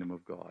the kingdom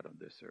of God on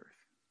this earth.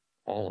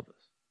 All of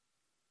us.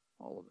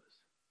 All of us.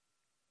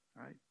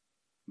 Right?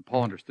 And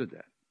Paul understood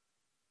that.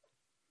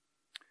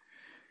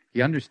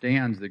 He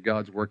understands that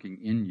God's working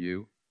in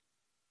you.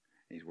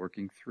 And he's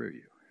working through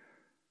you.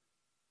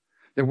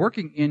 That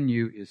working in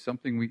you is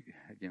something we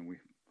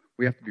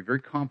have to be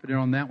very confident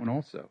on that one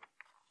also.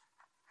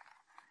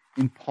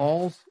 In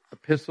Paul's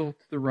epistle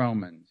to the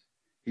Romans,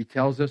 he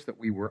tells us that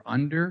we were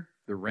under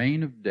the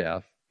reign of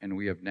death and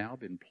we have now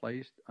been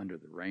placed under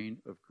the reign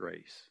of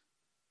grace.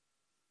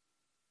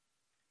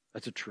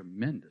 That's a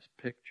tremendous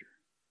picture.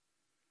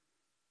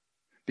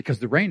 Because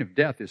the reign of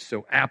death is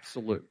so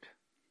absolute.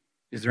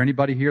 Is there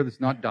anybody here that's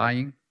not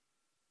dying?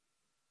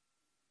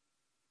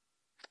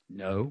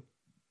 No.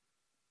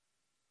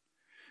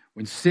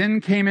 When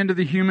sin came into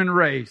the human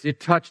race, it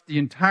touched the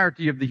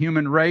entirety of the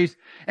human race,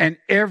 and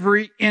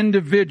every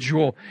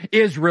individual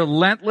is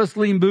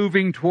relentlessly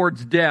moving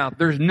towards death.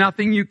 There's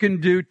nothing you can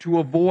do to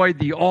avoid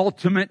the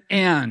ultimate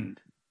end.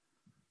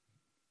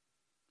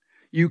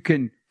 You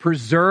can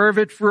preserve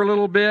it for a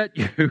little bit.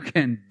 You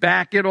can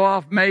back it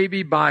off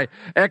maybe by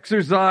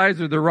exercise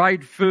or the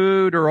right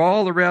food or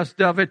all the rest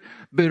of it.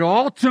 But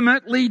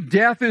ultimately,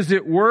 death is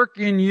at work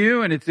in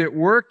you and it's at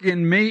work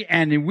in me,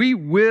 and we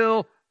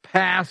will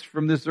pass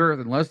from this earth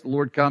unless the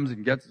Lord comes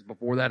and gets us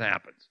before that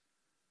happens.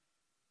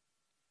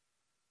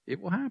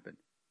 It will happen.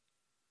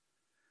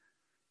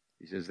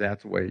 He says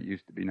that's the way it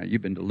used to be. Now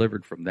you've been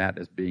delivered from that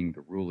as being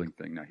the ruling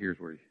thing. Now here's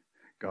where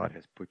God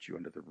has put you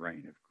under the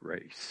reign of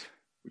grace.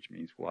 Which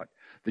means what?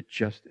 That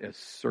just as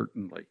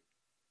certainly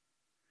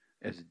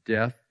as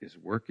death is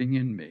working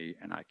in me,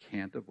 and I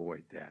can't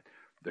avoid that,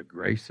 the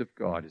grace of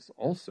God is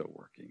also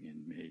working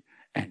in me,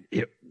 and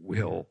it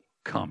will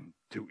come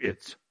to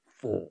its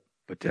full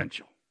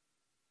potential.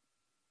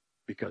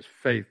 Because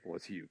faithful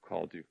is he who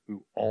called you,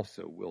 who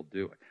also will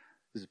do it.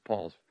 This is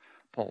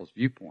Paul's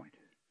viewpoint.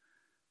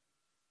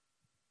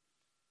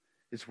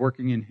 It's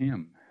working in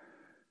him.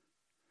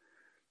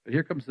 But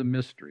here comes the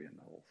mystery in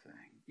the whole thing.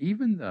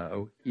 Even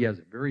though he has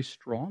a very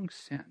strong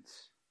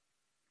sense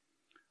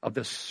of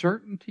the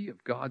certainty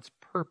of God's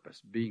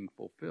purpose being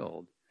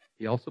fulfilled,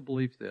 he also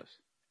believes this.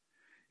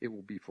 It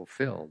will be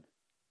fulfilled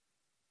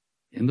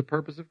in the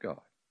purpose of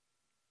God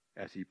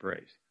as he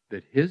prays.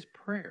 That his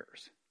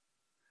prayers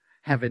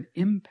have an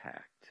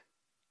impact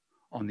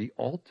on the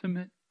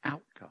ultimate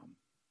outcome.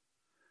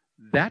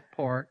 That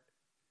part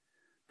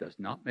does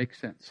not make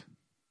sense.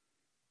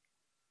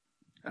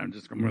 I'm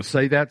going to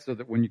say that so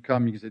that when you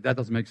come, you can say, that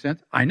doesn't make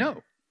sense. I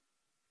know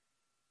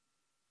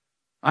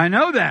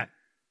that.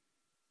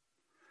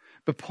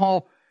 But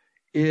Paul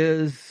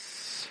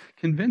is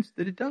convinced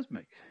that it does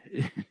make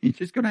it. He's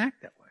just going to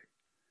act that way.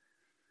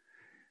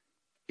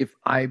 If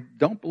I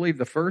don't believe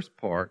the first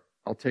part,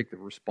 I'll take the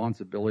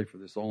responsibility for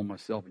this all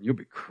myself, and you'll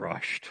be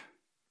crushed.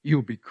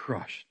 You'll be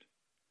crushed.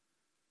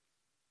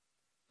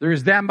 There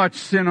is that much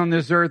sin on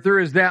this earth. There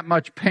is that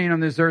much pain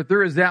on this earth.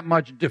 There is that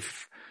much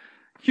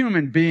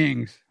human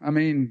beings. I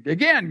mean,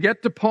 again,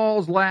 get to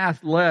Paul's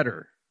last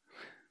letter.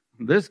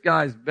 This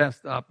guy's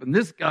messed up, and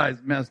this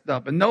guy's messed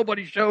up, and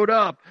nobody showed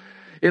up.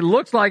 It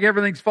looks like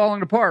everything's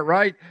falling apart,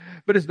 right?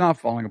 But it's not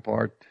falling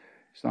apart.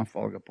 It's not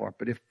falling apart.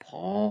 But if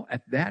Paul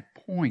at that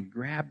point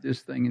grabbed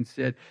this thing and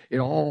said, it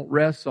all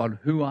rests on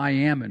who I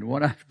am and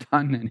what I've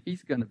done, then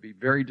he's going to be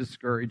very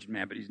discouraged,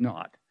 man. But he's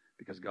not,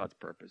 because God's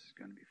purpose is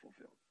going to be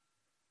fulfilled.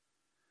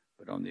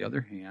 But on the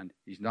other hand,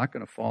 he's not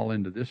going to fall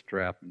into this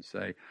trap and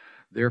say,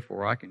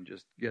 therefore I can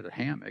just get a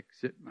hammock,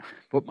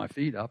 put my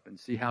feet up, and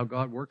see how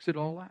God works it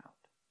all out.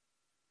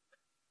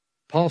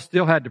 Paul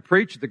still had to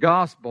preach the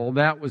gospel.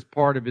 That was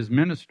part of his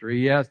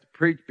ministry. He has to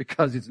preach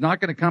because it's not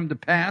going to come to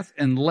pass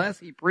unless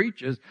he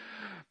preaches.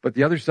 But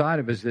the other side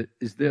of it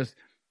is this,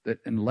 that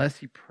unless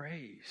he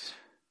prays,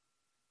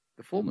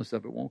 the fullness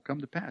of it won't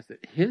come to pass.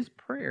 That his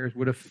prayers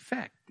would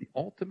affect the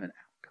ultimate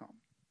outcome.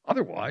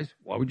 Otherwise,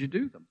 why would you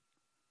do them?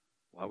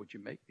 Why would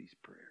you make these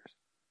prayers?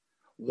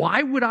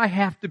 Why would I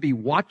have to be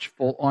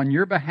watchful on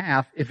your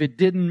behalf if it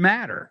didn't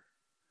matter?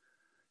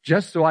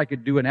 Just so I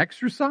could do an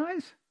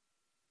exercise?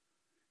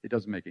 It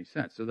doesn't make any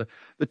sense. So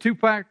the two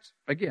facts,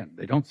 again,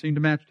 they don't seem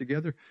to match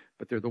together,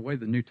 but they're the way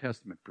the New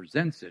Testament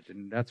presents it,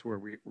 and that's where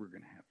we're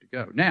going to have to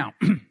go. Now,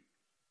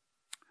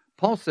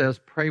 Paul says,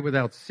 pray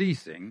without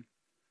ceasing.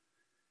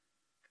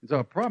 And so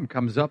a problem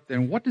comes up,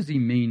 then what does he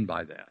mean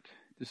by that?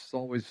 This is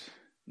always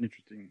an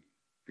interesting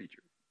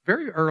feature.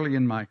 Very early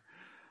in my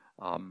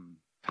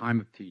time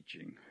of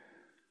teaching,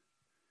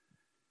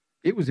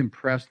 it was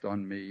impressed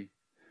on me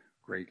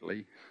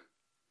greatly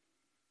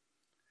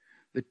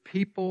that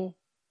people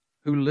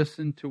who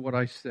listen to what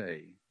I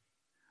say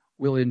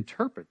will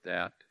interpret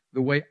that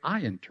the way I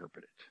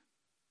interpret it.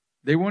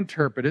 They will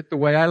interpret it the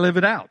way I live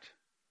it out.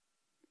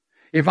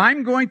 If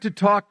I'm going to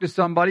talk to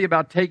somebody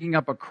about taking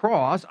up a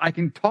cross, I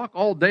can talk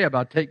all day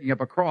about taking up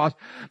a cross,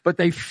 but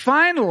they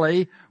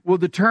finally will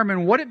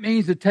determine what it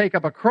means to take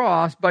up a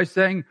cross by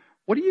saying,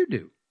 what do you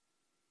do?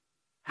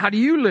 How do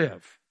you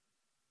live?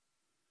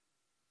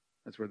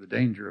 That's where the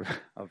danger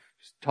of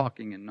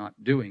talking and not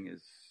doing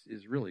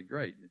is really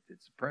great.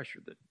 It's a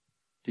pressure that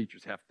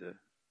teachers have to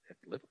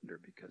live under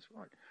because,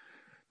 well,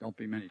 don't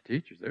be many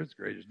teachers. There's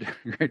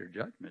greater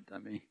judgment. I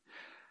mean,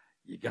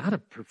 you got to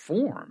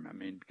perform. I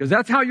mean, because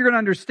that's how you're going to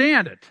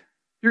understand it.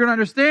 You're going to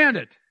understand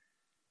it.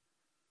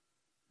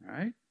 All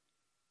right?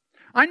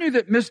 I knew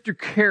that Mr.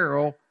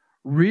 Carroll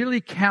really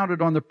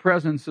counted on the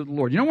presence of the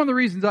Lord. You know one of the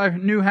reasons I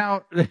knew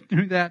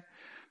that?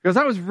 Because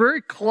I was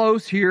very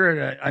close here,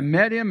 and I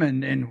met him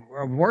and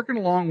I'm working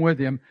along with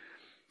him.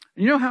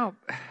 You know how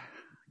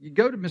you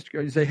go to Mr.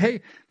 Carroll, you say, hey,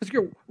 Mr.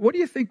 Carroll, what do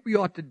you think we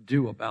ought to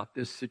do about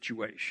this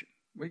situation?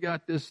 We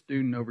got this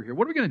student over here.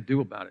 What are we going to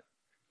do about it?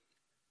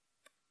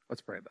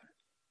 Let's pray about it.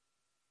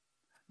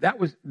 That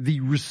was the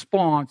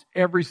response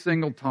every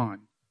single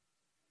time.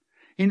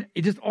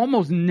 He just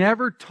almost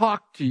never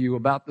talked to you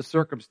about the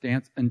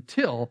circumstance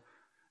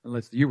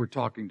unless you were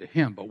talking to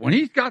him. But when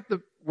he got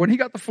the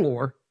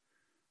floor,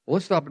 well,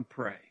 let's stop and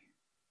pray.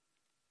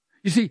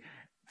 You see,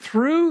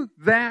 through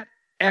that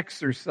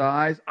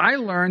exercise, I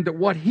learned that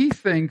what he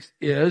thinks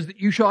is that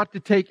you ought to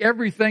take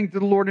everything to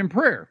the Lord in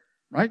prayer,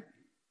 right?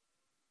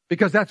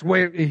 Because that's the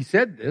way he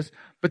said this,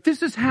 but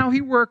this is how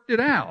he worked it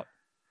out.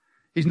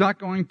 He's not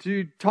going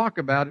to talk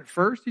about it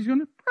first. He's going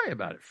to pray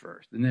about it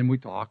first. And then we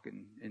talk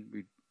and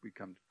we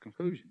come to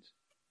conclusions.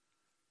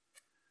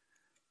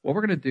 What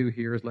we're going to do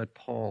here is let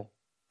Paul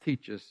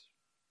teach us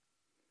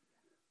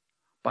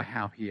by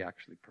how he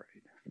actually prayed.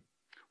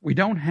 We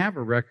don't have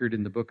a record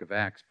in the book of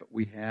Acts, but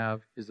we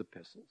have his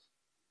epistles.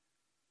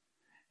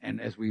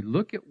 And as we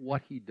look at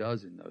what he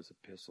does in those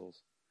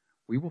epistles,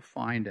 we will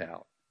find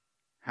out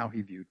how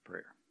he viewed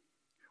prayer.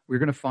 We're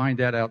going to find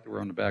that out.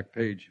 We're on the back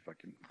page, if I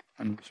can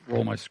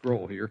unroll my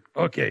scroll here.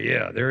 Okay,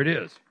 yeah, there it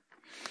is.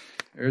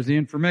 There's the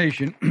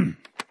information.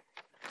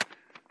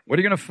 What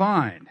are you going to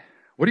find?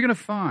 What are you going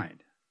to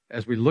find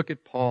as we look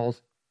at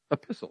Paul's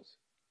epistles?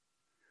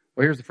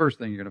 Well, here's the first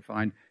thing you're going to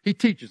find. He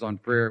teaches on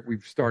prayer.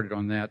 We've started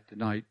on that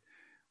tonight.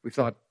 We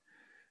thought,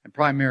 and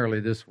primarily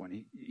this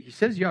one, he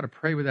says you ought to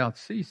pray without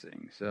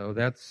ceasing. So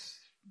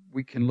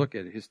we can look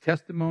at his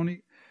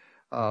testimony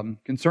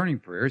concerning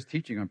prayer, his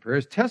teaching on prayer,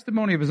 his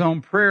testimony of his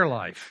own prayer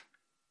life.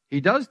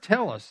 He does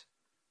tell us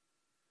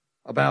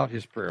about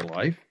his prayer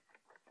life.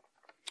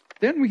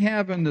 Then we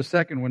have in the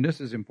second one,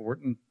 this is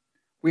important,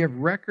 we have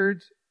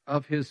records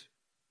of his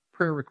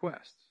prayer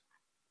requests.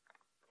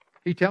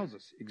 He tells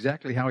us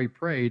exactly how he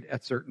prayed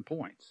at certain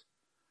points.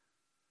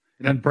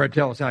 He doesn't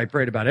tell us how he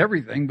prayed about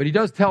everything, but he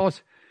does tell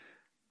us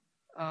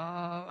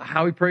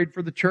how he prayed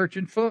for the church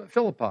in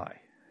Philippi.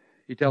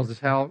 He tells us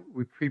how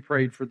he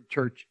prayed for the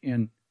church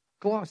in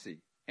Colossae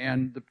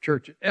and the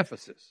church at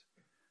Ephesus.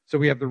 So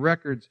we have the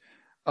records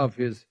of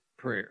his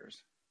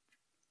prayers.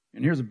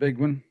 And here's a big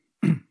one.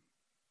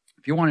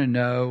 If you want to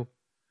know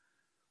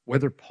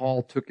whether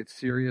Paul took it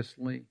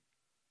seriously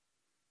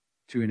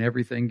to in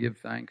everything give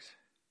thanks,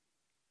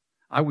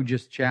 I would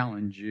just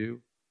challenge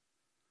you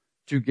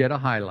to get a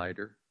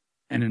highlighter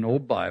and an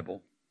old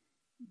Bible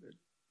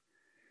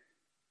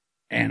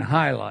and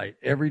highlight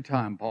every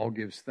time Paul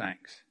gives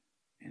thanks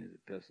in his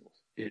epistles.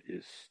 It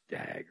is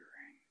staggering.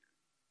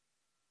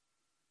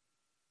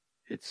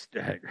 It's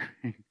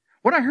staggering.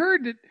 When I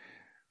heard that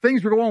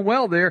things were going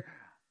well there,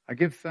 I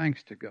give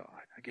thanks to God.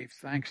 I gave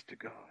thanks to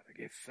God. I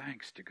gave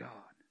thanks to God.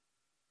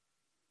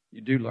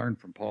 You do learn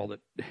from Paul that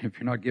if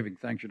you're not giving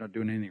thanks, you're not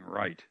doing anything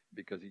right,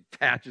 because he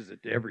attaches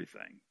it to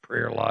everything.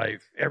 Prayer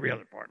life, every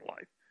other part of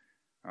life.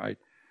 All right?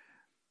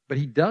 But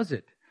he does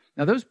it.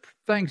 Now, those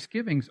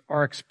thanksgivings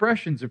are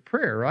expressions of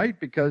prayer, right?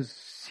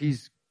 Because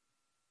he's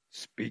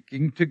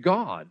speaking to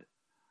God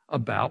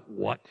about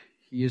what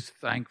he is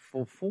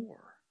thankful for.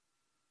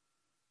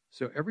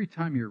 So every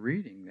time you're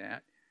reading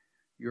that,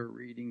 you're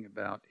reading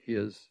about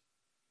his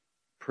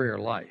prayer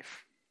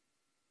life.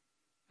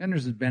 Then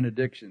there's his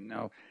benediction.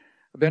 Now,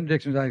 a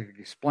benediction, I can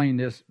explain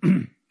this.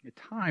 At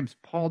times,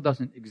 Paul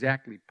doesn't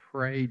exactly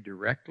pray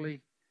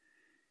directly.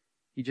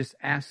 He just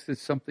asks that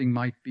something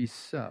might be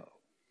so.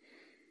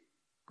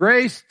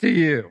 Grace to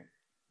you.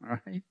 All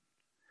right?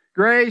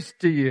 Grace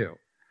to you.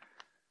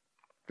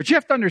 But you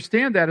have to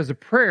understand that as a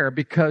prayer,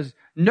 because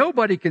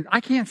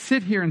I can't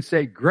sit here and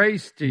say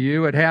grace to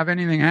you and have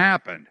anything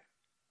happen.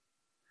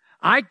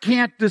 I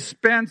can't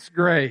dispense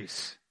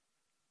grace.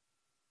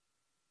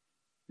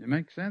 It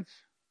makes sense?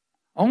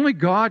 Only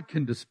God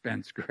can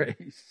dispense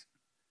grace.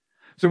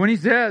 So when he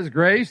says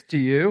grace to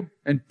you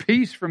and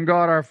peace from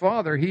God our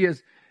Father,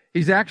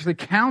 he's actually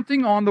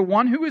counting on the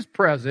one who is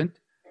present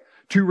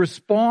to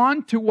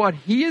respond to what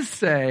he is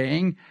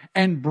saying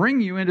and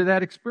bring you into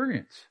that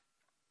experience.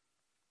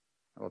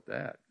 How about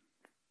that?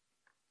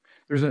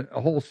 There's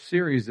a whole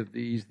series of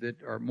these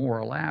that are more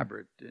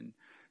elaborate. And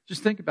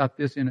just think about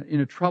this in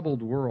a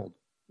troubled world,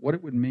 what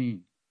it would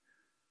mean.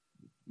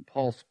 And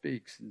Paul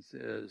speaks and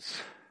says,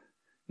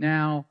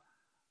 now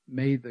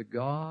may the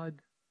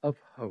God of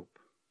hope,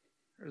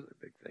 there's a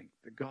big thing,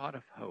 the God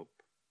of hope,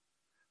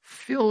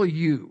 fill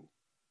you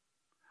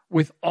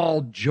with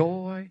all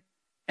joy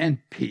and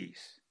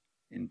peace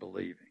in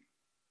believing.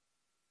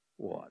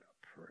 What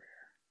a prayer.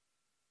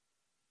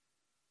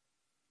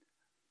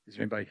 Is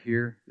there anybody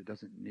here that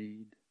doesn't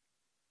need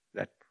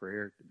that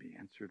prayer to be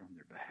answered on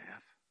their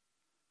behalf?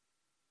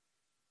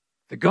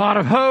 The God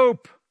of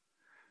hope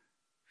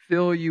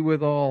fill you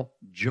with all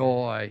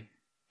joy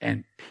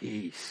and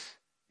peace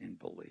in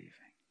believing.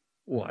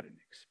 What an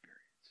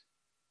experience.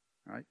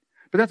 Right?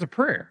 But that's a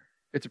prayer.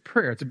 It's a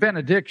prayer. It's a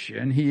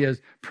benediction. He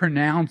is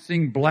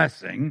pronouncing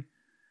blessing.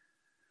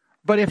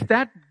 But if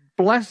that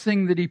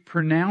blessing that he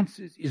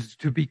pronounces is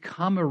to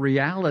become a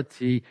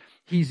reality,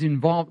 he's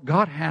involved.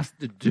 God has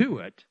to do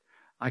it.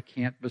 I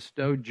can't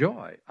bestow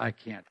joy. I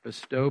can't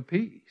bestow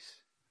peace.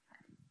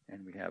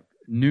 And we have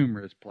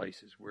numerous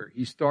places where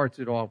he starts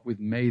it off with,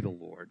 may the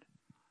Lord.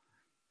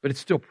 But it's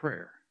still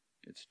prayer.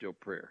 It's still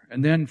prayer.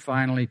 And then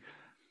finally,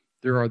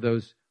 there are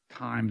those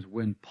times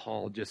when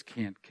Paul just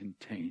can't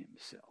contain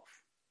himself.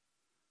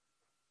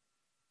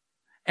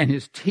 And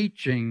his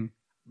teaching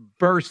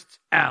bursts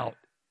out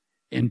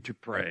into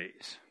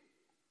praise.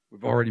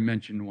 We've already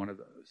mentioned one of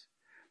those.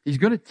 He's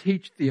going to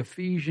teach the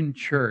Ephesian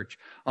church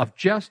of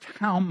just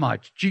how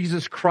much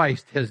Jesus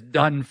Christ has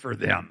done for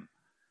them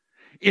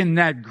in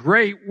that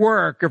great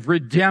work of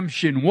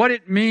redemption, what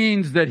it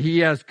means that he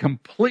has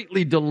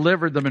completely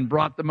delivered them and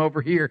brought them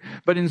over here.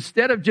 But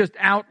instead of just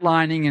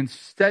outlining and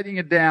setting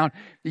it down,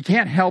 he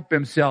can't help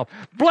himself.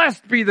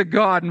 Blessed be the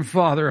God and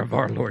Father of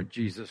our Lord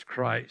Jesus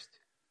Christ,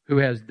 who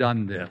has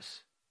done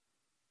this.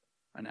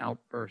 An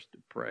outburst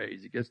of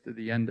praise. He gets to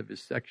the end of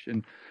his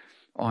section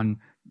on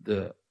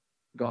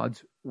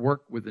God's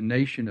work with the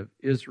nation of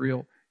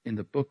Israel in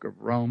the book of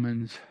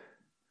Romans,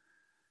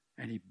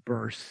 and he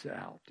bursts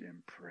out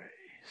in praise.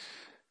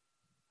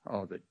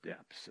 Oh, the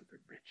depths of the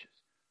riches,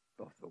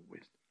 both the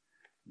wisdom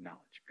and knowledge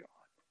of God.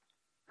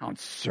 How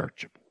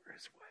unsearchable are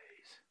his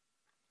ways.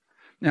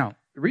 Now,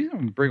 the reason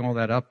I'm bringing all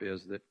that up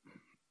is that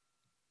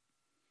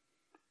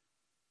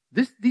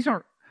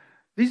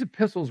these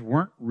epistles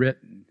weren't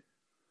written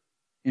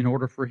in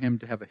order for him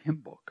to have a hymn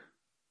book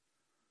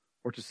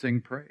or to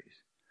sing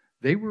praise.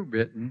 They were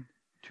written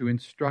to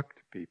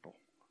instruct people.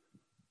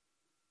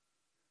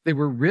 They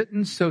were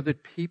written so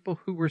that people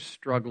who were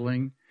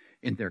struggling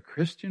in their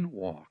Christian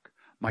walk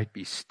might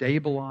be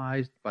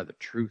stabilized by the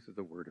truth of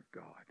the Word of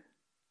God.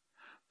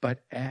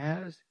 But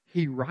as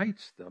he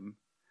writes them,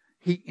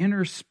 he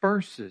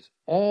intersperses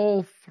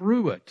all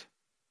through it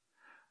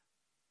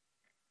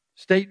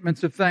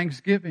statements of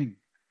thanksgiving,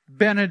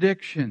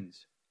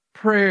 benedictions,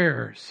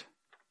 prayers,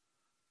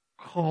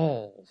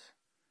 calls.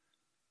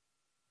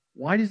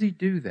 Why does he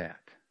do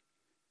that?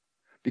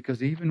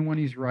 Because even when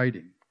he's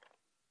writing,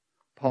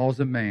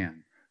 Paul's a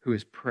man who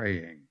is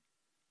praying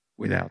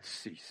without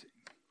ceasing.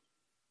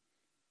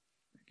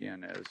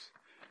 Again, as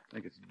I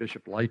think it's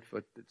Bishop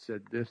Lightfoot that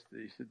said this,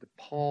 that he said that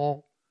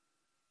Paul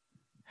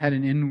had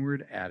an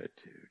inward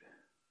attitude,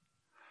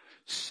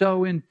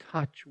 so in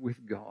touch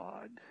with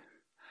God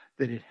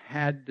that it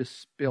had to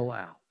spill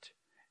out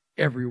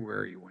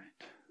everywhere he went.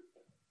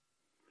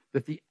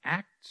 That the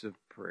acts of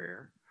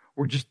prayer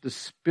were just the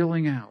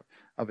spilling out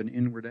of an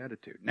inward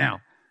attitude.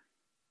 Now,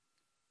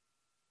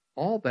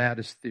 all that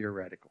is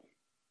theoretical.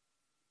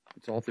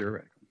 It's all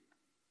theoretical.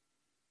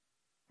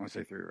 I want to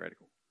say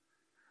theoretical.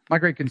 My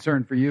great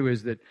concern for you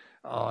is that,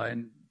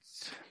 and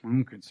it's my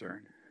own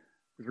concern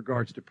with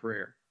regards to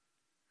prayer.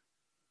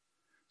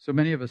 So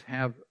many of us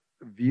have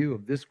a view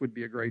of this would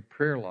be a great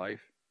prayer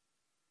life,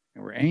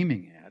 and we're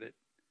aiming at it.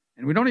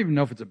 And we don't even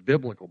know if it's a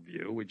biblical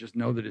view. We just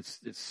know that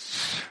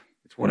it's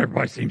what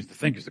everybody seems to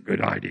think is a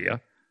good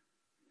idea.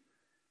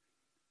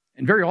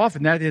 And very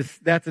often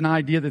that's an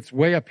idea that's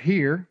way up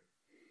here,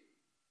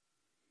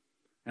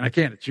 and I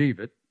can't achieve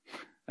it.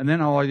 And then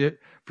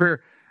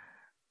prayer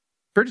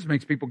just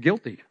makes people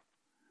guilty.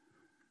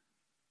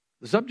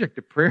 The subject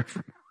of prayer,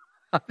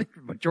 I think for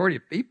the majority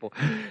of people,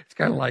 it's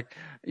kind of like,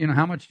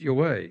 how much do you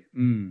weigh?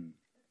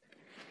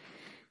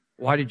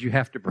 Why did you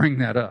have to bring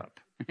that up?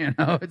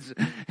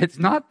 It's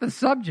not the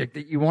subject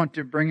that you want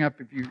to bring up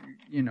if you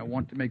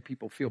want to make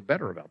people feel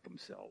better about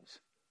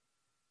themselves.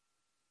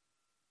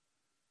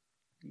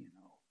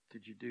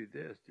 Did you do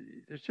this?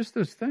 There's just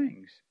those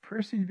things.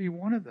 Prayer seems to be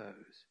one of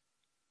those.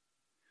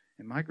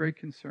 And my great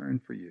concern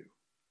for you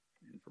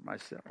and for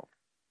myself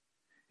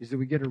is that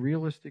we get a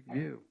realistic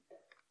view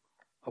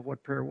of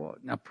what prayer was.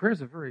 Now, prayer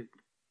is a very,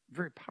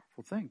 very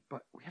powerful thing,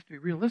 but we have to be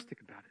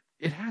realistic about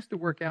it. It has to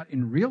work out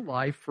in real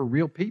life for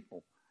real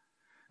people.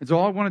 And so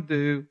all I want to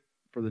do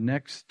for the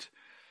next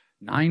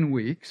 9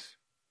 weeks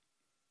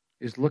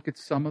is look at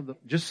some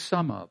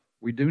of.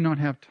 We do not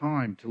have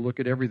time to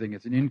look at everything.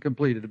 It's an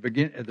incomplete. At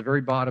the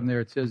very bottom there,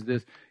 it says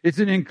this. It's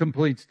an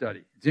incomplete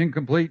study. It's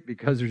incomplete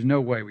because there's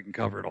no way we can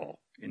cover it all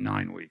in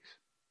 9 weeks.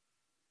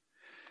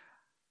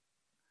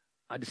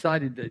 I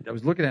decided that I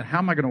was looking at how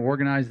am I going to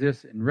organize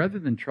this, and rather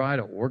than try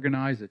to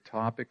organize it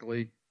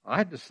topically,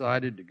 I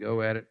decided to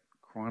go at it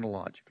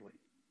chronologically.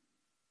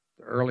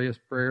 The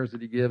earliest prayers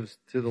that he gives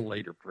to the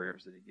later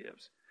prayers that he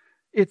gives.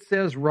 It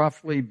says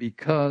roughly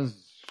because,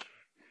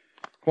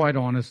 quite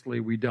honestly,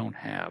 we don't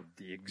have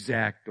the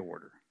exact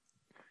order.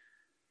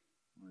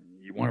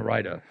 You want to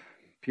write a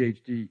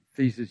PhD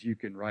thesis, you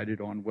can write it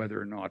on whether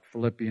or not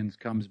Philippians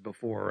comes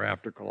before or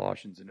after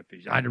Colossians and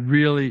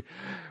Ephesians.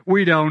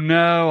 We don't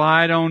know.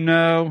 I don't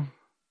know.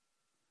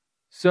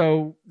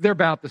 So they're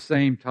about the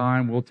same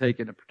time. We'll take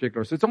it in a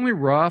particular. So it's only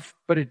rough,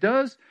 but it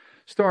does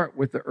start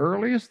with the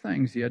earliest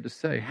things he had to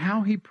say,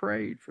 how he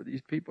prayed for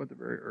these people at the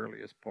very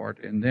earliest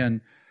part, and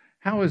then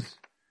how his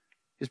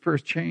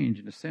prayers change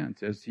in a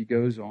sense as he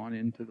goes on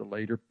into the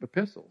later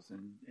epistles,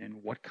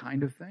 and what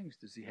kind of things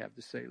does he have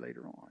to say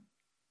later on.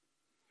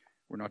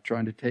 We're not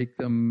trying to take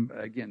them,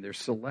 again, they're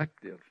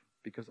selective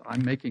because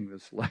I'm making the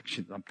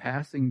selections. I'm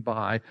passing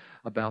by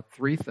about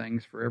 3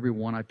 things for every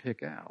one I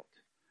pick out.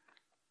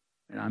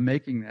 And I'm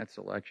making that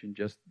selection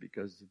just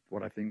because of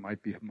what I think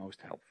might be most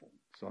helpful.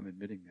 So I'm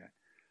admitting that.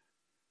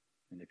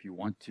 And if you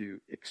want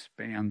to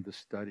expand the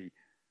study,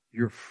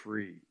 you're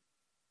free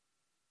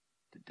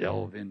to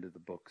delve into the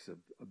books of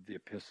the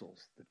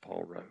epistles that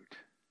Paul wrote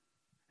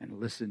and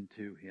listen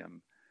to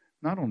him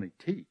not only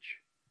teach,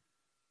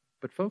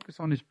 but focus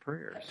on his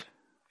prayers.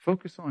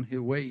 Focus on the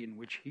way in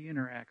which he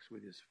interacts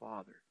with his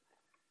Father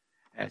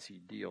as he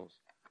deals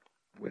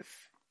with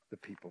the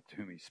people to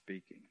whom he's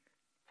speaking.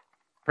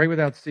 Pray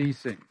without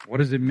ceasing. What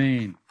does it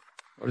mean?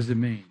 What does it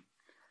mean?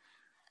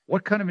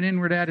 What kind of an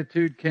inward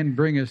attitude can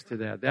bring us to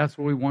that? That's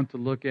what we want to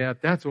look at.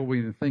 That's what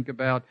we need to think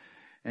about.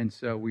 And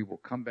so we will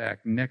come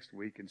back next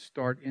week and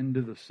start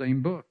into the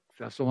same book,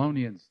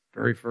 Thessalonians,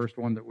 very first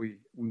one that we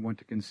want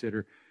to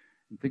consider,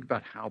 and think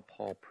about how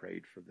Paul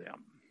prayed for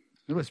them.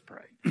 So let's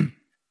pray.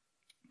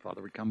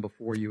 Father, we come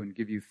before you and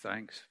give you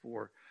thanks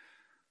for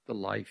the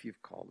life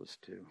you've called us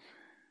to.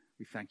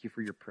 We thank you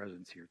for your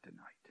presence here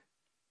tonight.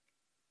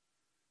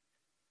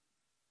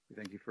 We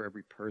thank you for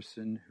every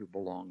person who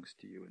belongs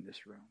to you in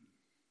this room.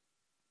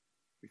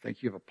 We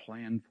thank you have a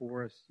plan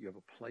for us. You have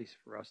a place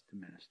for us to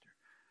minister.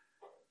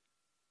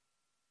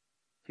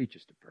 Teach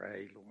us to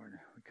pray, Lord.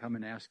 We come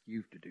and ask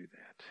you to do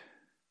that.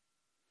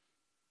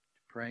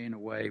 To pray in a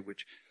way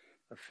which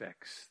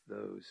affects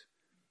those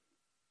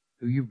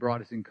who you've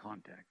brought us in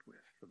contact with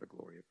for the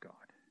glory of God.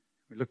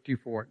 We look to you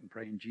for it and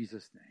pray in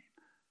Jesus'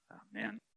 name. Amen.